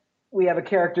wormhole, we have a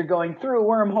character going through a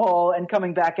wormhole and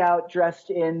coming back out dressed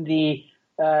in the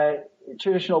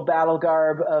traditional battle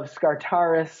garb of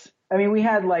Skartaris. I mean, we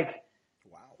had wow.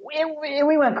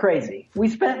 We went crazy. We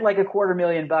spent like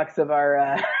 $250,000 of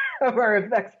our of our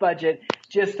effects budget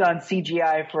just on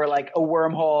CGI for like a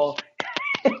wormhole,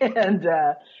 and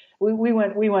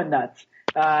we went nuts.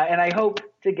 And I hope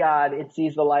to God it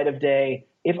sees the light of day,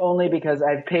 if only because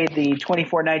I've paid the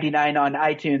 $24.99 on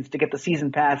iTunes to get the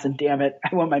season pass, and damn it,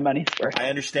 I want my money's worth. I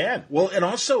understand. Well, and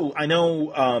also I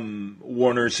know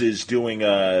Warner's is doing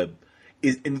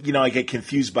I get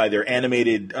confused by their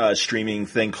animated streaming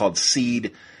thing called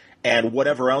Seed and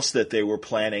whatever else that they were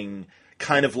planning,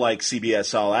 kind of like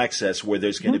CBS All Access, where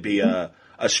there's going to be a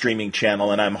streaming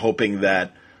channel, and I'm hoping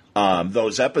that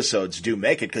those episodes do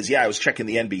make it, because I was checking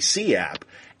the NBC app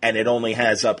and it only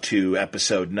has up to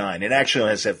episode 9. It actually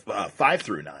has 5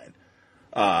 through 9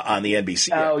 on the NBC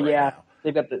app. Oh right now.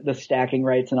 They've got the stacking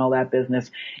rights and all that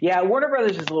business. Yeah, Warner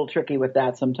Brothers is a little tricky with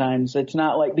that sometimes. It's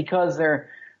not like, because they're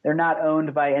not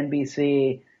owned by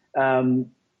NBC, Hulu,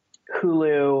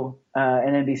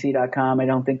 and NBC.com. I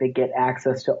don't think they get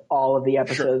access to all of the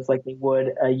episodes like they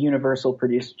would a Universal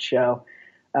produced show.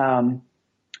 At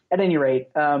any rate,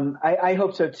 I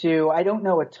hope so too. I don't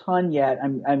know a ton yet.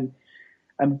 I'm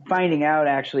finding out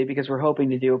actually, because we're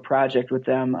hoping to do a project with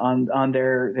them on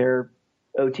their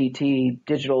OTT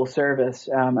digital service.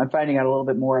 I'm finding out a little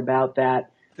bit more about that.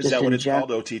 Is that what it's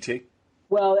called, OTT?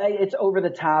 Well, it's over the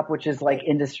top, which is like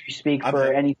industry speak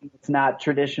for anything that's not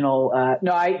traditional. I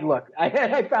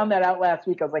found that out last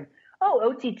week. I was like,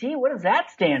 oh, OTT, what does that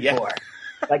stand for?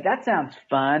 Like, that sounds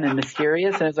fun and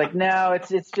mysterious. And it's like, no,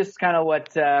 it's just kind of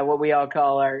what we all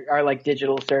call our like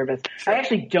digital service. Sure. I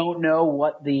actually don't know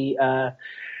what the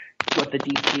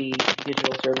DC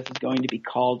digital service is going to be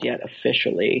called yet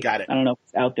officially. Got it. I don't know if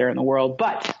it's out there in the world,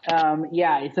 but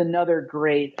it's another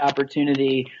great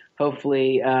opportunity,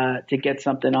 hopefully, to get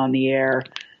something on the air,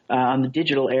 on the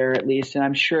digital air at least. And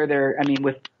I'm sure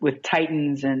with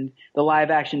Titans and the live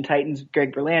action Titans,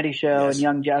 Greg Berlanti show, and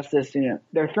Young Justice,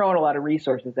 they're throwing a lot of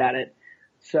resources at it.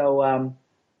 So,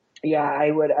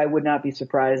 I would not be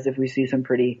surprised if we see some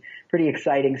pretty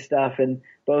exciting stuff in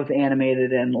both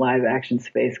animated and live action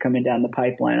space coming down the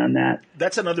pipeline on that.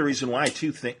 That's another reason why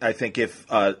I think if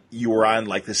you were on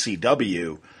like the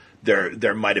CW,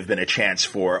 there might have been a chance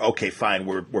for, okay, fine,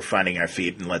 we're finding our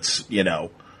feet and let's,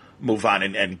 move on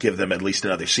and give them at least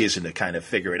another season to kind of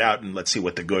figure it out, and let's see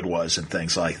what the good was and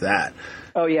things like that.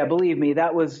 Oh yeah, believe me,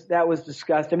 that was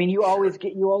discussed. I mean, you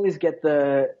always get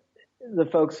the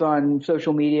folks on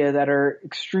social media that are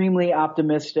extremely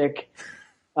optimistic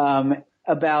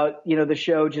about, the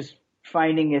show just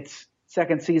finding its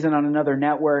second season on another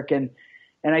network. And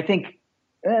I think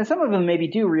some of them maybe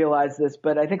do realize this,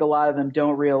 but I think a lot of them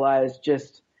don't realize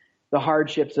just the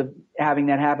hardships of having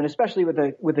that happen, especially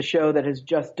with a show that has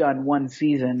just done one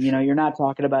season. You're not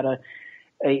talking about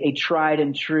a tried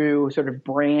and true sort of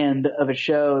brand of a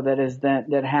show that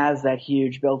has that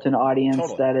huge built-in audience.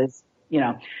 Totally. That is,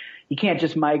 you can't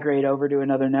just migrate over to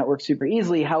another network super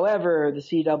easily. However, the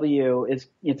CW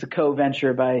it's a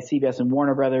co-venture by CBS and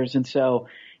Warner Brothers. And so,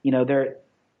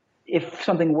 if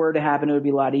something were to happen, it would be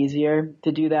a lot easier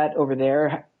to do that over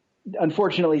there.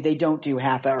 Unfortunately, they don't do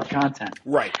half-hour content.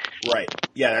 Right.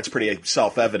 Yeah, that's pretty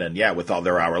self-evident, with all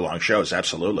their hour-long shows,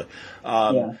 absolutely.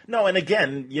 No, and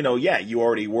again, you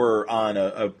already were on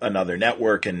another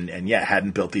network and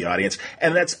hadn't built the audience.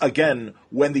 And that's, again,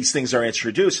 when these things are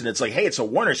introduced, and it's like, hey, it's a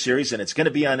Warner series, and it's going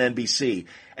to be on NBC.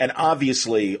 And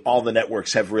obviously, all the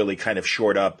networks have really kind of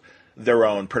shored up their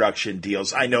own production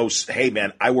deals. I know, hey,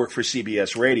 man, I work for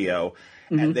CBS Radio,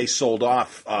 and they sold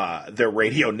off their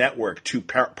radio network to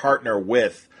partner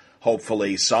with,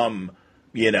 hopefully, some,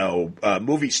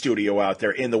 movie studio out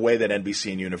there in the way that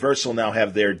NBC and Universal now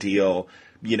have their deal,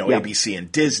 ABC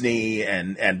and Disney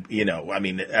and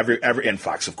every and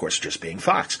Fox, of course, just being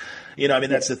Fox.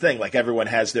 That's the thing. Like, everyone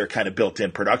has their kind of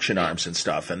built-in production arms and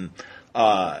stuff. And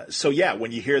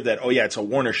when you hear that, it's a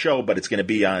Warner show, but it's going to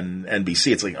be on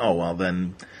NBC, it's like, oh, well,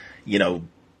 then,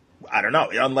 I don't know.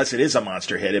 Unless it is a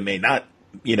monster hit, it may not,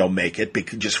 make it,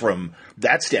 because just from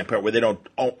that standpoint where they don't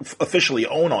officially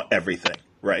own everything,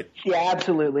 right? Yeah,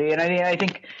 absolutely. And I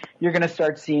think you're going to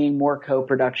start seeing more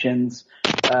co-productions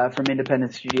from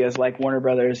independent studios like Warner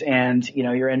Brothers and,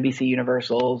 your NBC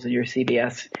Universals and your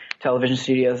CBS television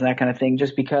studios and that kind of thing,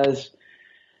 just because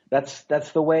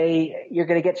that's the way you're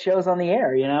going to get shows on the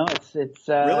air, It's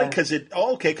really,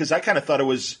 because I kind of thought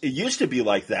it used to be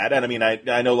like that. And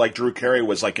I know like Drew Carey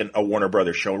was like a Warner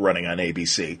Brothers show running on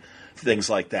ABC, things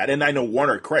like that. And I know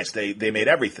Warner, Christ, they made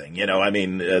everything,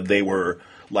 they were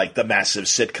like the massive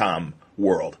sitcom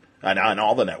world on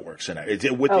all the networks, and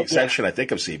with the exception, I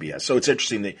think, of CBS. So it's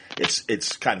interesting that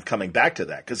it's kind of coming back to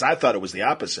that, because I thought it was the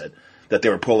opposite, that they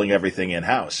were pulling everything in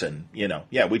house, and we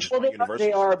just Universal.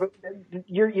 They are, but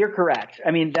you're correct.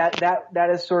 That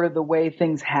is sort of the way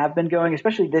things have been going,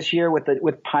 especially this year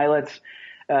with pilots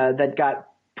that got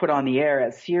put on the air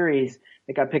as series,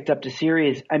 that got picked up to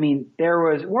series.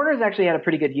 Warner's actually had a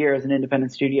pretty good year as an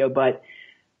independent studio, but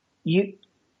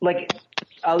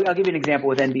I'll give you an example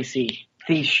with NBC.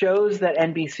 The shows that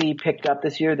NBC picked up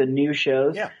this year, the new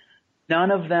shows,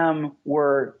 none of them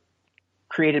were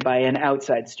created by an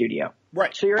outside studio.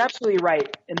 Right. So you're absolutely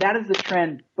right, and that is the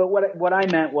trend. But what I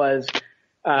meant was,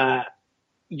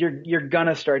 you're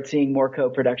gonna start seeing more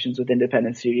co-productions with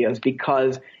independent studios,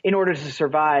 because in order to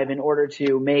survive, in order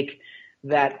to make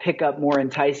that pickup more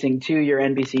enticing to your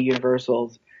NBC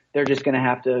Universals, they're just gonna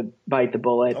have to bite the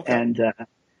bullet. Okay. And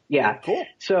cool.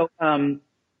 So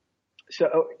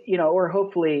or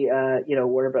hopefully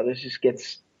Warner Brothers just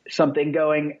gets something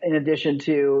going in addition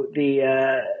to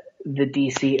the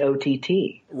DC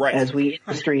OTT, right, as we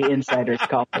industry insiders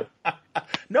call it.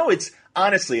 No, it's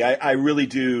honestly, I really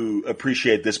do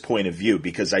appreciate this point of view,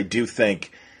 because I do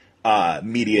think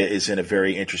media is in a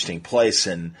very interesting place,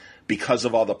 and because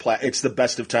of all it's the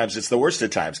best of times, it's the worst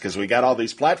of times, because we got all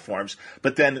these platforms,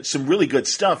 but then some really good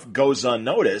stuff goes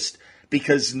unnoticed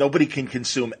because nobody can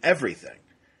consume everything.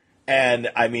 And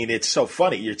it's so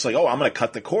funny. It's like, I'm going to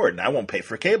cut the cord and I won't pay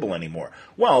for cable anymore.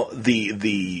 Well,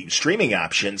 the streaming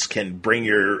options can bring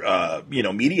your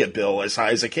media bill as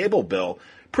high as a cable bill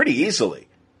pretty easily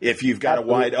if you've got a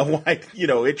wide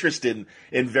interest in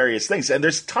various things. And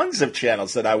there's tons of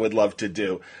channels that I would love to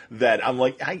do that I'm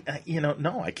like,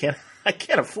 no, I can't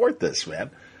afford this,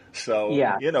 man. So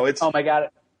it's, oh my God.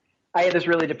 I had this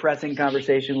really depressing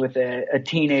conversation with a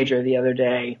teenager the other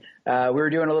day. We were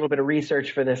doing a little bit of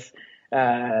research for this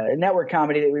network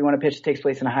comedy that we want to pitch that takes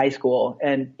place in a high school,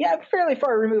 and fairly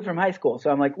far removed from high school. So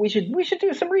I'm like, we should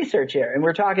do some research here. And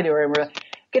we're talking to her, and we're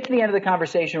get to the end of the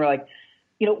conversation. We're like,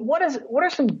 what are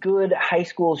some good high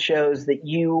school shows that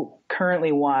you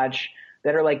currently watch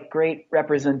that are like great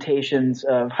representations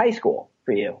of high school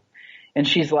for you? And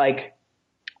she's like,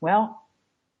 well,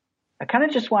 I kind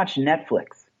of just watch Netflix.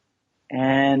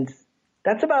 And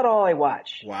that's about all I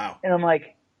watch. Wow. And I'm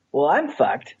like, well, I'm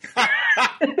fucked.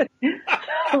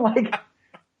 I'm like,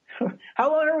 how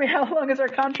long is our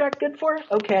contract good for?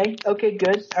 Okay,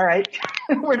 good. All right.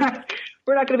 we're not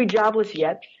going to be jobless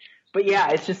yet. But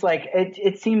it's just like,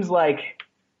 it seems like,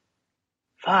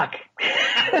 fuck.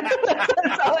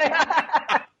 That's all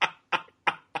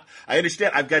I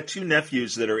understand. I've got two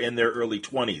nephews that are in their early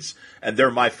 20s, and they're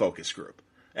my focus group.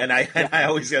 And I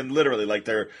always am literally like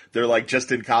they're like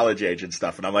just in college age and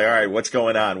stuff. And I'm like, all right, what's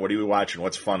going on? What are we watching?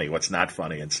 What's funny? What's not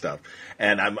funny and stuff.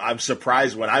 And I'm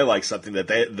surprised when I like something that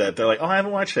they're like, oh, I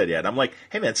haven't watched that yet. I'm like,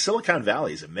 hey man, Silicon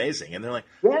Valley is amazing. And they're like,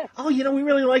 oh, we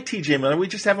really like TJ Miller. We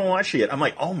just haven't watched it yet. I'm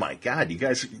like, oh my God, you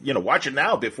guys, watch it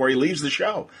now before he leaves the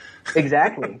show.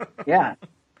 Exactly. Yeah.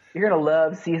 You're going to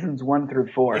love seasons 1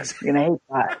 through 4. You're going to hate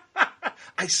that.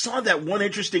 I saw that one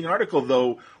interesting article,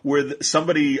 though, where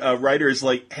a writer is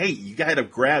like, hey, you got to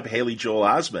grab Haley Joel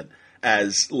Osment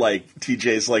as, like,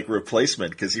 TJ's, like,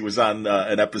 replacement, because he was on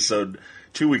an episode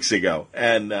 2 weeks ago.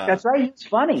 And that's right. He was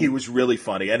funny. He was really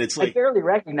funny. And it's like, I barely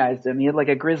recognized him. He had, like,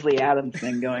 a Grizzly Adams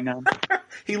thing going on.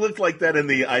 He looked like that in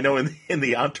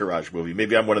the Entourage movie.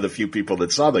 Maybe I'm one of the few people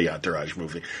that saw the Entourage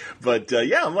movie. But,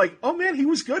 I'm like, oh, man, he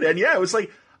was good. And, it was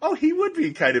like, oh, he would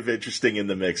be kind of interesting in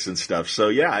the mix and stuff. So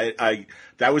I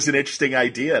that was an interesting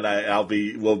idea, and it'll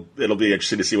be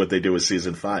interesting to see what they do with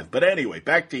season 5. But anyway,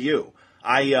 back to you.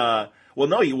 You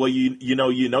know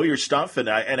your stuff, and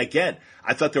again,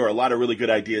 I thought there were a lot of really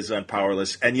good ideas on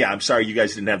Powerless. And I'm sorry you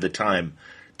guys didn't have the time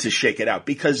to shake it out,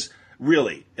 because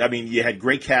really, I mean, you had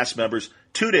great cast members.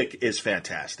 Tudyk is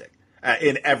fantastic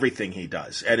in everything he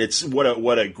does, and it's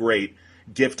what a great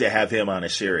gift to have him on a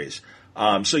series.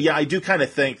 I do kind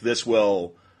of think this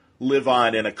will live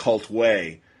on in a cult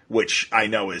way, which I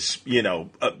know is,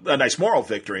 a nice moral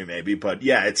victory maybe, but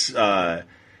it's a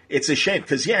shame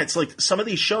because, it's like some of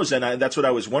these shows, and that's what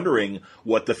I was wondering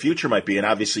what the future might be, and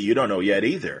obviously you don't know yet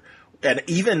either. And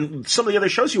even some of the other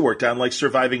shows you worked on, like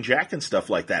Surviving Jack and stuff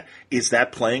like that, is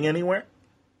that playing anywhere?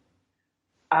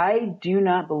 I do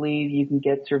not believe you can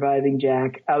get Surviving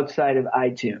Jack outside of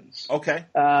iTunes. Okay.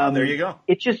 There you go.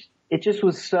 It just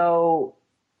was so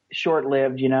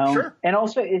short-lived, Sure. And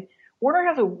also, Warner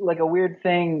has a weird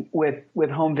thing with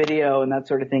home video and that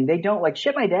sort of thing. They don't, like,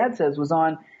 Shit My Dad Says was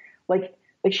on, like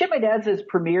Shit My Dad Says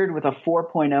premiered with a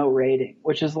 4.0 rating,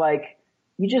 which is like,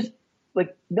 you just,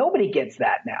 like, nobody gets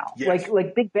that now. Yes.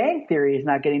 Like Big Bang Theory is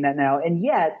not getting that now, and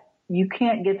yet you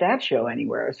can't get that show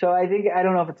anywhere. So I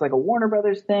don't know if it's like a Warner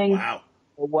Brothers thing. Wow.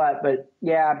 Or what, but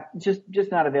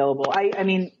just not available. I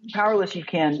mean, Powerless you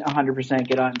can 100%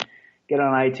 get on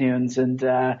iTunes, and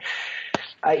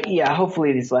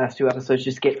hopefully these last 2 episodes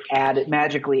just get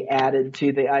magically added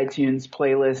to the iTunes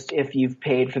playlist if you've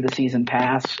paid for the season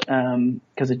pass,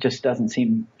 because it just doesn't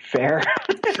seem fair.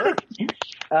 Sure.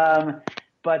 I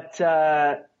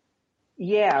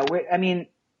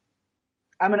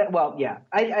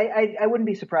wouldn't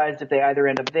be surprised if they either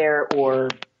end up there or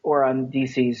on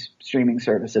DC's streaming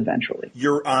service eventually.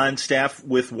 You're on staff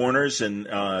with Warner's, and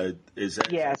is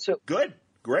that good?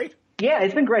 Great. Yeah,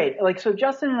 it's been great. Like, so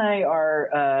Justin and I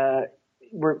are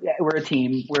we're a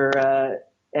team.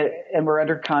 And we're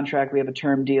under contract. We have a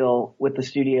term deal with the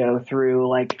studio through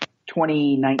like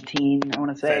 2019. I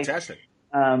want to say. Fantastic.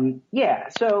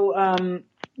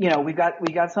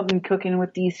 We got something cooking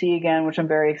with DC again, which I'm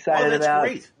very excited about.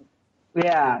 Great.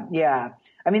 Yeah.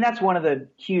 I mean, that's one of the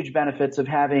huge benefits of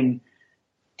having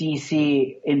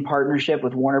DC in partnership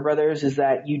with Warner Brothers is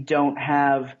that you don't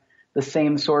have the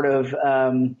same sort of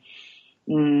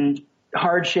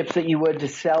hardships that you would to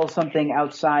sell something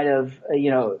outside of,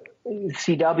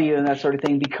 CW and that sort of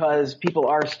thing, because people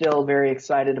are still very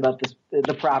excited about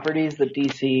the properties that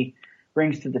DC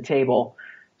brings to the table.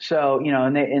 So,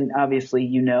 and obviously,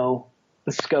 the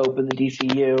scope of the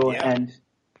DCU and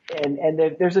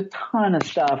there's a ton of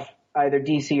stuff, either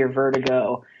DC or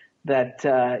Vertigo, that,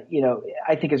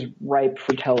 I think is ripe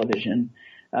for television.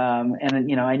 I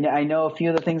know a few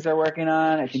of the things they're working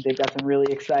on. I think they've got some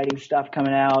really exciting stuff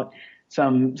coming out,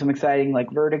 some exciting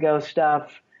like Vertigo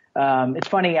stuff. It's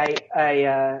funny.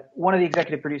 I one of the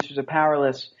executive producers of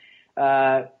Powerless,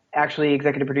 actually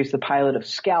executive produced the pilot of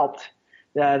Scalped,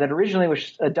 that originally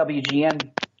was a WGN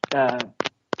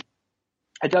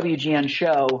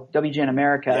show, WGN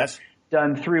America, yes,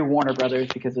 done through Warner Brothers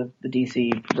because of the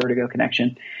DC Vertigo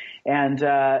connection. And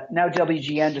now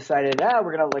WGN decided,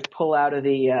 we're going to like pull out of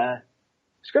the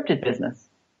scripted business.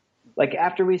 Like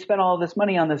after we spent all this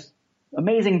money on this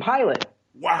amazing pilot.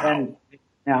 Wow. And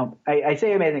now I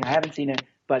say amazing. I haven't seen it,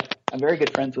 but I'm very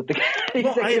good friends with the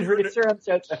executive producer.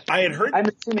 I'm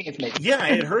assuming it's amazing. Yeah, I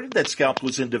had heard that Scalped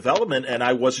was in development, and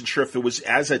I wasn't sure if it was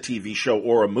as a TV show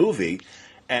or a movie.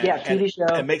 TV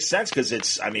show. It makes sense because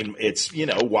it's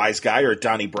Wise Guy or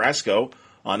Donnie Brasco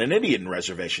on an Indian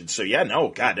reservation. So yeah, no,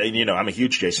 God, you know, I'm a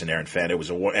huge Jason Aaron fan. It was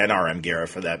and R.M. Guerra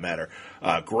for that matter.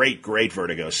 Great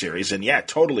Vertigo series, and yeah,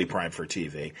 totally primed for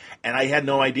TV. And I had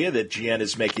no idea that GN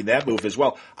is making that move as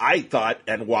well. I thought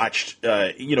and watched,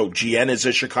 you know, GN is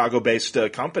a Chicago-based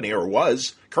company, or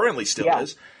was, currently still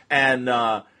is, and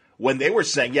when they were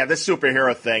saying, yeah, this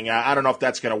superhero thing, I don't know if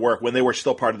that's going to work, when they were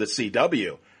still part of the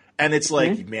CW. And it's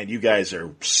like, man, you guys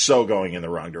are so going in the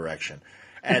wrong direction.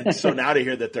 And so now to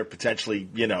hear that they're potentially,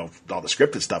 you know, all the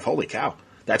scripted stuff, holy cow,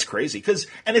 that's crazy.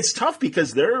 And it's tough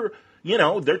because they're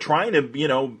trying to, you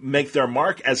know, make their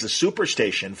mark as a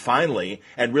superstation finally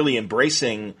and really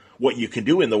embracing what you can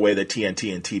do in the way that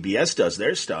TNT and TBS does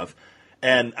their stuff.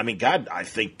 And I mean, God, I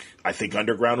think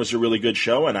Underground was a really good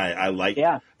show, and I liked,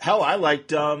 I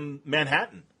liked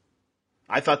Manhattan.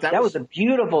 I thought that was a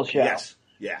beautiful show. Yes.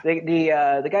 Yeah.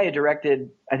 The guy who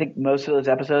directed, I think, most of those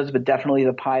episodes, but definitely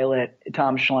the pilot,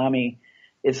 Tom Schlamme,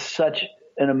 is such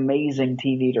an amazing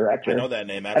TV director. I know that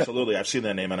name, absolutely. I've seen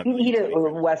that name on a He did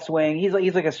West Wing. He's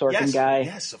like a Sorkin guy.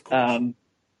 Yes, of course.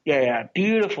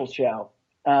 Beautiful show.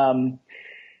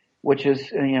 Which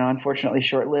is, you know, unfortunately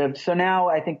short-lived. So now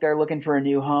I think they're looking for a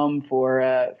new home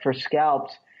for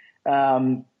Scalped. So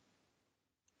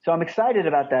I'm excited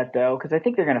about that though, because I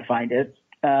think they're going to find it.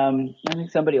 I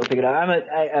think somebody will pick it up.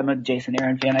 I'm a Jason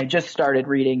Aaron fan. I just started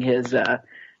reading his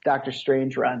Doctor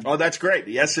Strange run. Oh, that's great.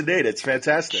 Yes, indeed. It's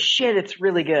fantastic. Shit, it's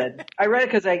really good. I read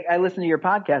it because I listened to your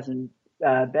podcast and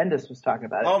Bendis was talking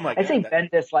about it. Oh my God. I say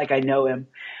Bendis like I know him.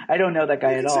 I don't know that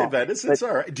guy at all. Say Bendis. It's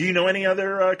all right. Do you know any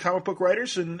other comic book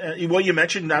writers? And well, you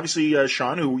mentioned obviously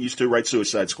Sean, who used to write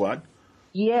Suicide Squad.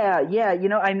 Yeah. You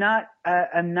know, I'm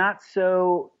not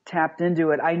so tapped into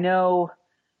it. I know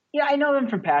them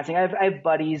from passing. I have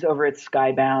buddies over at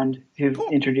Skybound who've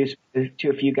introduced me to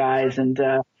a few guys, and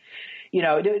you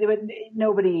know,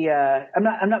 nobody.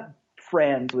 I'm not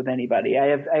friends with anybody.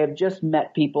 I have just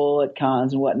met people at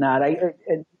cons and whatnot.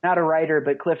 I'm not a writer,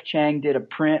 but Cliff Chang did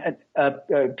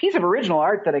a piece of original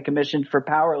art that I commissioned for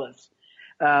Powerless.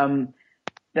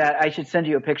 That I should send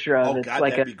you a picture of. Oh, it's God,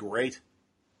 that'd be great.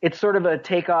 It's sort of a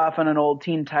takeoff on an old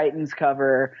Teen Titans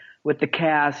cover with the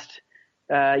cast.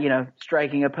 You know,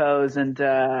 striking a pose, and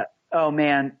oh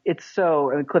man, it's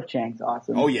so. I mean, Cliff Chang's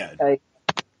awesome. Oh yeah,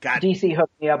 DC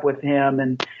hooked me up with him,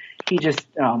 and he just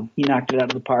he knocked it out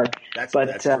of the park. That's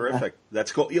terrific.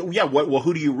 That's cool. Yeah.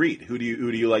 Who do you read? Who do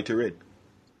you like to read?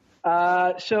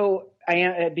 So I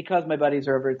am, because my buddies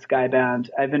are over at Skybound.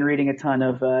 I've been reading a ton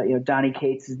of you know, Donny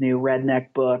Cates' new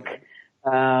Redneck book.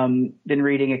 Been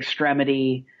reading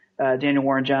Extremity, Daniel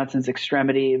Warren Johnson's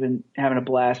Extremity. I've been having a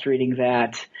blast reading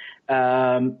that.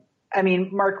 I mean,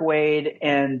 Mark Waid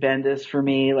and Bendis for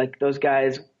me, like those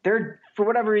guys, for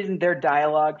whatever reason, their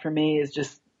dialogue for me is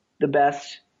just the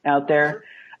best out there.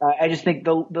 I just think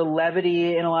the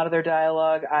levity in a lot of their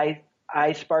dialogue,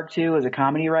 I spark to as a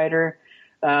comedy writer.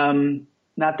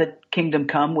 Not that Kingdom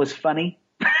Come was funny,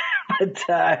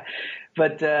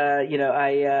 but you know,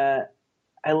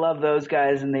 I love those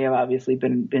guys, and they have obviously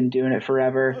been doing it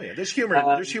forever. Oh yeah, there's humor.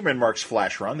 There's humor in Mark's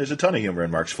Flash run. There's a ton of humor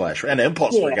in Mark's Flash run. And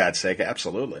Impulse, for God's sake,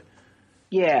 absolutely.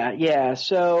 Yeah.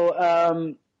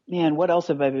 So, man, what else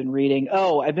have I been reading?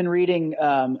 Oh, I've been reading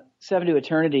Seven to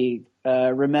Eternity,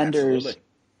 Remender's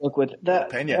book with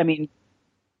that. Pena. I mean,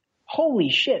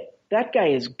 holy shit, that guy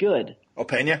is good. Oh,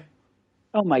 Pena?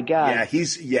 Oh my God.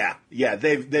 Yeah,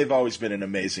 They've always been an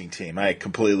amazing team. I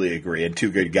completely agree, and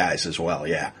two good guys as well.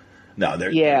 Yeah. No,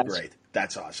 they're great.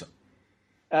 That's awesome.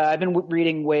 I've been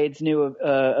reading Wade's new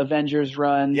Avengers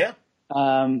run. Yeah.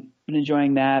 Been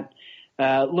enjoying that.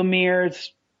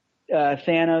 Lemire's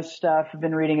Thanos stuff. I've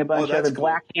been reading a bunch of it. Cool.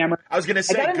 Black Hammer. I was going to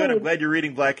say, good. I'm glad you're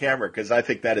reading Black Hammer, because I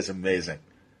think that is amazing.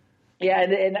 Yeah,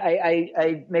 and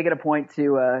I make it a point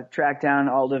to track down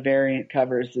all the variant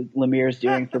covers that Lemire's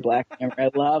doing for Black Hammer. I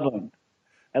love them.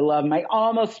 I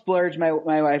almost splurged. My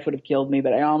wife would have killed me,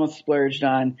 but I almost splurged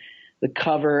on the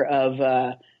cover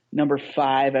of number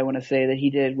 5, I want to say, that he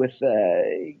did with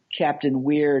Captain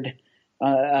Weird,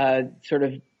 sort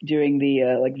of doing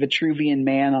the like Vitruvian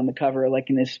Man on the cover,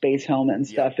 like in his space helmet and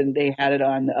stuff. And they had it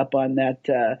up on that.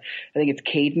 I think it's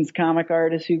Cadence comic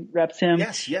artist who reps him.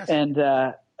 Yes. And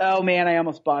oh man, I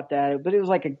almost bought that, but it was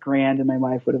like $1,000, and my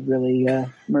wife would have really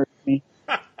murdered me.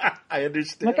 I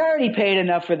understand. Like, I already paid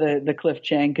enough for the Cliff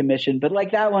Chang commission, but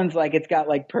like that one's like, it's got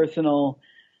like personal.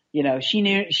 You know, she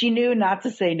knew not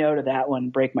to say no to that one.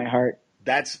 Break my heart.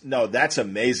 That's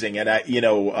amazing. And I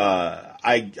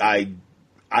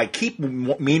keep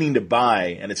meaning to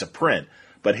buy, and it's a print,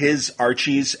 but his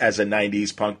Archies as a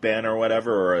 90s punk band or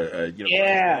whatever, or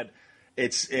band,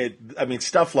 I mean,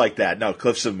 stuff like that. No,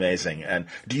 Cliff's amazing. And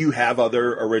do you have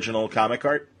other original comic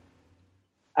art?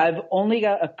 I've only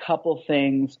got a couple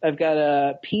things. I've got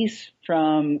a piece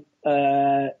from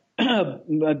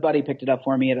my buddy picked it up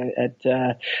for me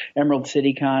at Emerald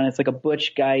City Con. It's like a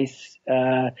Butch Geist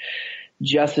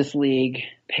Justice League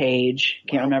page.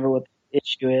 Can't remember what the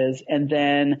issue is. And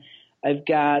then I've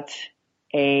got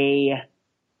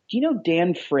do you know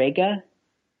Dan Fraga?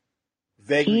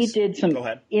 Vaguely. He did some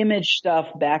image stuff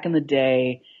back in the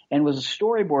day and was a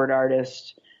storyboard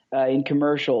artist in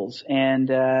commercials. And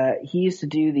he used to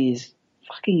do these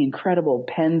fucking incredible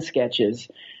pen sketches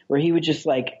where he would just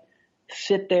like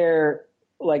sit there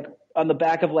like on the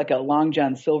back of like a Long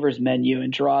John Silver's menu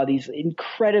and draw these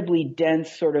incredibly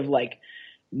dense sort of like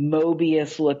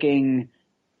Mobius looking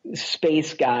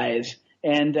space guys.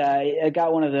 And I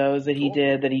got one of those that he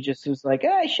did that he just was like,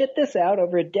 I shit this out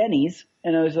over at Denny's.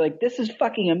 And I was like, this is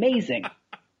fucking amazing.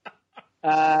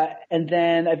 And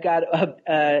then I've got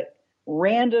a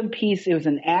random piece. It was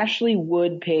an Ashley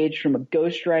Wood page from a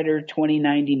Ghostwriter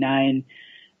 2099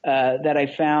 that I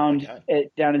found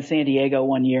down in San Diego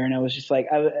one year. And I was just like,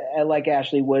 I like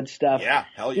Ashley Wood stuff. Yeah,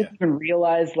 hell yeah. I didn't even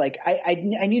realize, like, I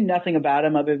knew nothing about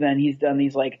him other than he's done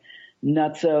these, like,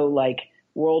 nutso, like,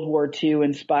 World War II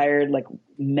inspired like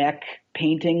mech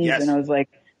paintings. Yes. And I was like,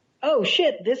 oh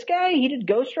shit, this guy, he did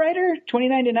Ghostwriter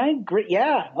 2099? Great.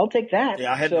 Yeah, I'll take that.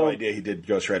 Yeah, I had no idea he did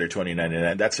Ghostwriter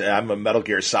 2099. I'm a Metal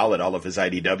Gear Solid. All of his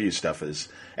IDW stuff is,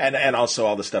 and also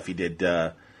all the stuff he did,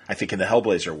 I think in the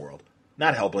Hellblazer world.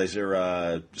 Not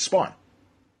Hellblazer, Spawn.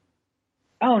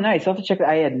 Oh, nice. I'll have to check that.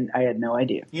 I had no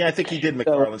idea. Yeah, I think he did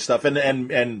McFarlane stuff.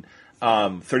 And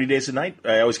 30 Days a Night,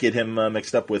 I always get him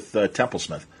mixed up with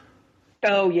Templesmith.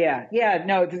 Oh, yeah. Yeah,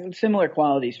 no, similar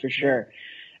qualities for sure.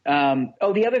 The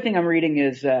other thing I'm reading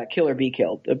is Kill or Be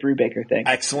Killed, the Brubaker thing.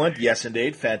 Excellent. Yes,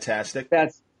 indeed. Fantastic.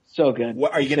 That's so good.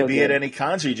 What, are you going to be at any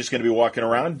cons? Or are you just going to be walking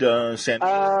around San Diego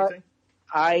or anything?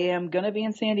 I am going to be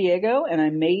in San Diego, and I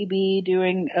may be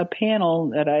doing a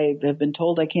panel that I have been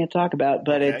told I can't talk about,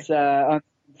 but it's on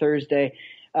Thursday.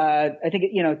 I think,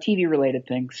 TV-related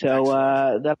thing.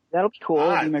 So that'll be cool.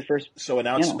 It'll be my first. So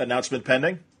announcement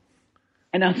pending?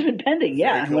 Announcement pending,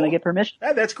 yeah. Cool. When I get permission.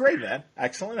 Yeah, that's great, man.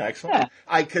 Excellent. Yeah.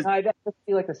 That's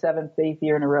be like the 7th, 8th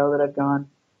year in a row that I've gone.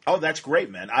 Oh, that's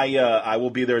great, man. I will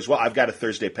be there as well. I've got a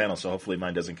Thursday panel, so hopefully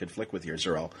mine doesn't conflict with yours,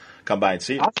 or I'll come by and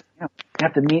see you. Awesome. Yeah.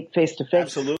 Have to meet face to face.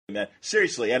 Absolutely, man.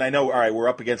 Seriously, and I know, all right, we're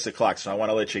up against the clock, so I want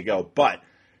to let you go. But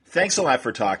thanks a lot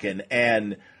for talking,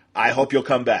 and I hope you'll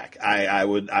come back. I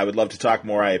would love to talk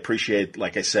more. I appreciate,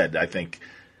 like I said, I think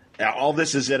all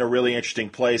this is in a really interesting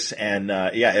place, and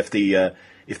if the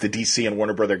DC and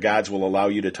Warner Brother gods will allow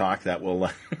you to talk, that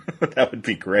will that would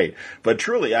be great. But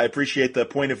truly, I appreciate the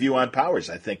point of view on Powers.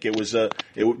 I think it was I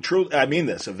mean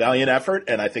this, a valiant effort,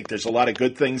 and I think there's a lot of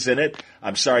good things in it.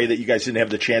 I'm sorry that you guys didn't have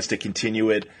the chance to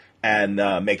continue it and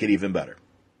make it even better.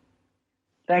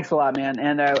 Thanks a lot, man.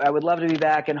 And I would love to be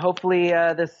back. And hopefully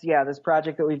this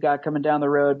project that we've got coming down the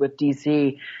road with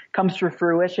DC comes to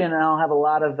fruition, and I'll have a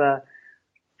lot of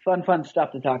fun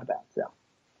stuff to talk about. So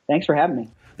thanks for having me.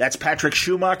 That's Patrick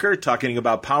Schumacher talking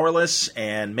about Powerless,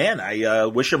 and man, I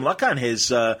wish him luck on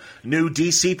his new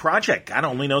DC project. God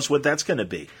only knows what that's going to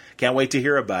be. Can't wait to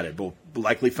hear about it. We'll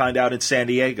likely find out in San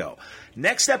Diego.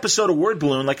 Next episode of Word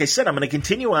Balloon, like I said, I'm going to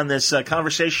continue on this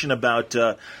conversation about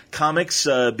comics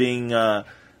being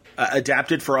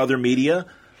adapted for other media.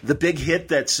 The big hit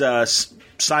that's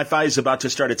Sci-Fi is about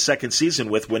to start its second season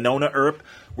with Winona Earp.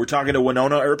 We're talking to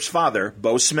Winona Earp's father,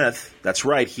 Bo Smith. That's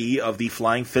right, he of the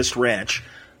Flying Fist Ranch.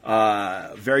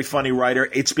 Very funny writer.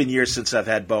 It's been years since I've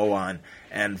had Bo on,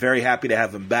 and very happy to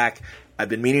have him back. I've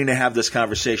been meaning to have this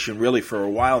conversation really for a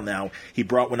while now. He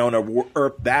brought Winona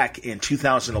Earp back in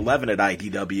 2011 at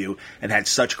IDW and had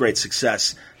such great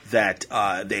success that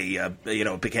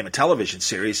it became a television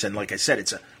series. And like I said,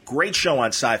 it's a great show on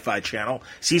Sci-Fi Channel.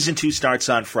 Season 2 starts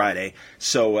on Friday,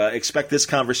 so expect this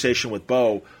conversation with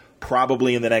Bo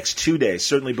probably in the next 2 days,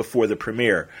 certainly before the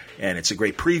premiere. And it's a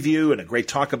great preview and a great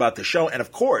talk about the show. And,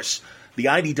 of course, the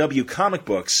IDW comic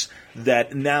books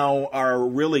that now are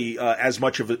really as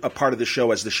much of a part of the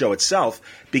show as the show itself,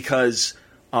 because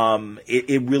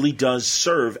it really does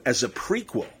serve as a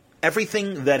prequel.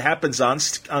 Everything that happens on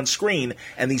screen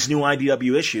and these new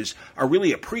IDW issues are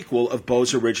really a prequel of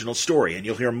Bo's original story. And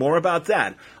you'll hear more about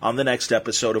that on the next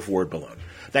episode of Word Balloon.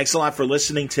 Thanks a lot for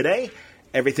listening today.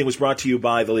 Everything was brought to you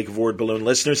by the League of Word Balloon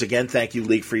listeners. Again, thank you,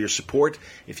 League, for your support.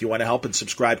 If you want to help and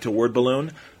subscribe to Word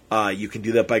Balloon, you can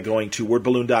do that by going to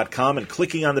wordballoon.com and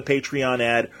clicking on the Patreon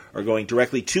ad, or going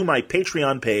directly to my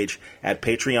Patreon page at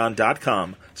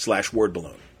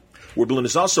patreon.com/wordballoon. Word Balloon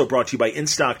is also brought to you by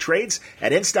InStock Trades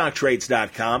at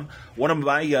InStockTrades.com. One of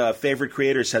my favorite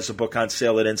creators has a book on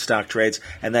sale at InStock Trades,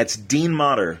 and that's Dean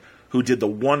Motter, who did the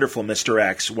wonderful Mr.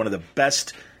 X, one of the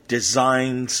best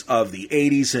designs of the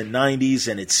 80s and 90s,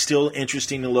 and it's still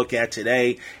interesting to look at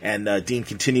today. And Dean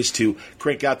continues to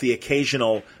crank out the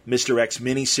occasional Mr. X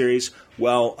miniseries.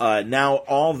 Well, now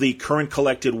all the current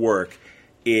collected work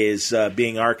is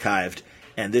being archived,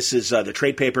 and this is the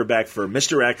trade paperback for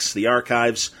Mr. X, The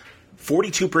Archives,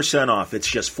 42% off. It's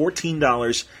just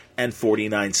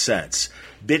 $14.49.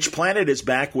 Bitch Planet is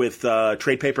back with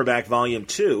trade paperback volume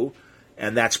 2,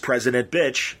 and that's President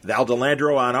Bitch, Val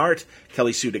DeLandro on art,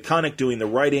 Kelly Sue DeConnick doing the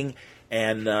writing,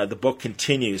 and the book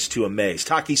continues to amaze.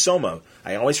 Taki Somo,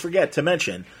 I always forget to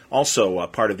mention, also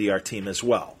part of the art team as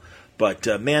well.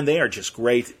 But, man, they are just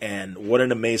great, and what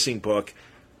an amazing book.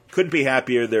 Couldn't be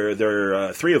happier.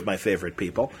 They're three of my favorite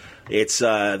people. It's you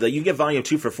can get volume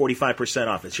 2 for 45%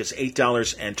 off. It's just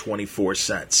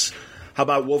 $8.24. How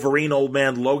about Wolverine Old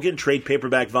Man Logan, trade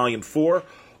paperback volume 4,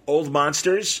 Old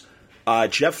Monsters,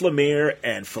 Jeff Lemire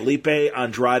and Felipe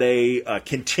Andrade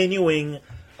continuing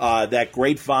that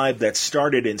great vibe that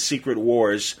started in Secret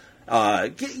Wars.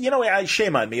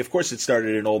 Shame on me. Of course, it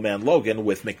started in Old Man Logan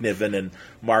with McNiven and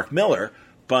Mark Miller,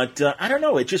 but I don't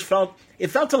know. It felt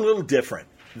a little different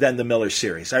than the Miller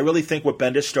series. I really think what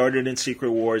Bendis started in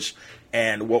Secret Wars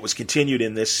and what was continued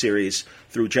in this series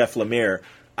through Jeff Lemire,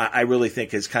 I really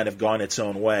think has kind of gone its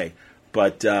own way.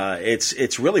 But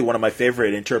it's really one of my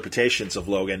favorite interpretations of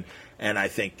Logan. And I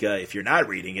think if you're not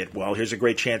reading it, well, here's a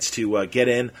great chance to get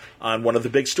in on one of the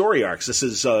big story arcs. This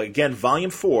is, again,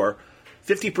 Volume 4,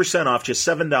 50% off, just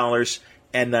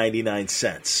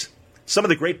 $7.99. Some of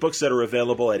the great books that are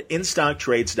available at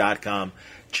InStockTrades.com.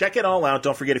 Check it all out.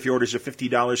 Don't forget, if your orders are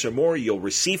 $50 or more, you'll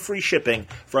receive free shipping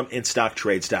from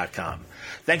InStockTrades.com.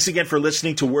 Thanks again for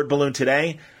listening to Word Balloon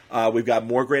today. We've got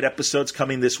more great episodes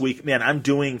coming this week. Man, I'm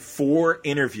doing 4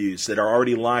 interviews that are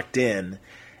already locked in,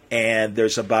 and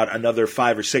there's about another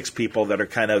 5 or 6 people that are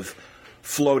kind of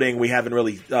floating. We haven't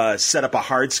really set up a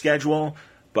hard schedule,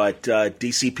 but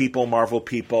DC people, Marvel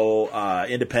people,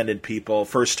 independent people,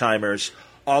 first-timers,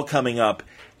 all coming up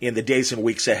in the days and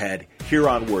weeks ahead here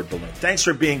on Word Balloon. Thanks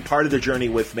for being part of the journey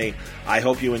with me. I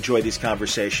hope you enjoy these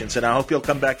conversations, and I hope you'll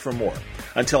come back for more.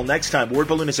 Until next time, Word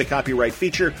Balloon is a copyright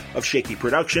feature of Shaky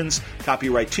Productions,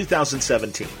 copyright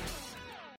 2017.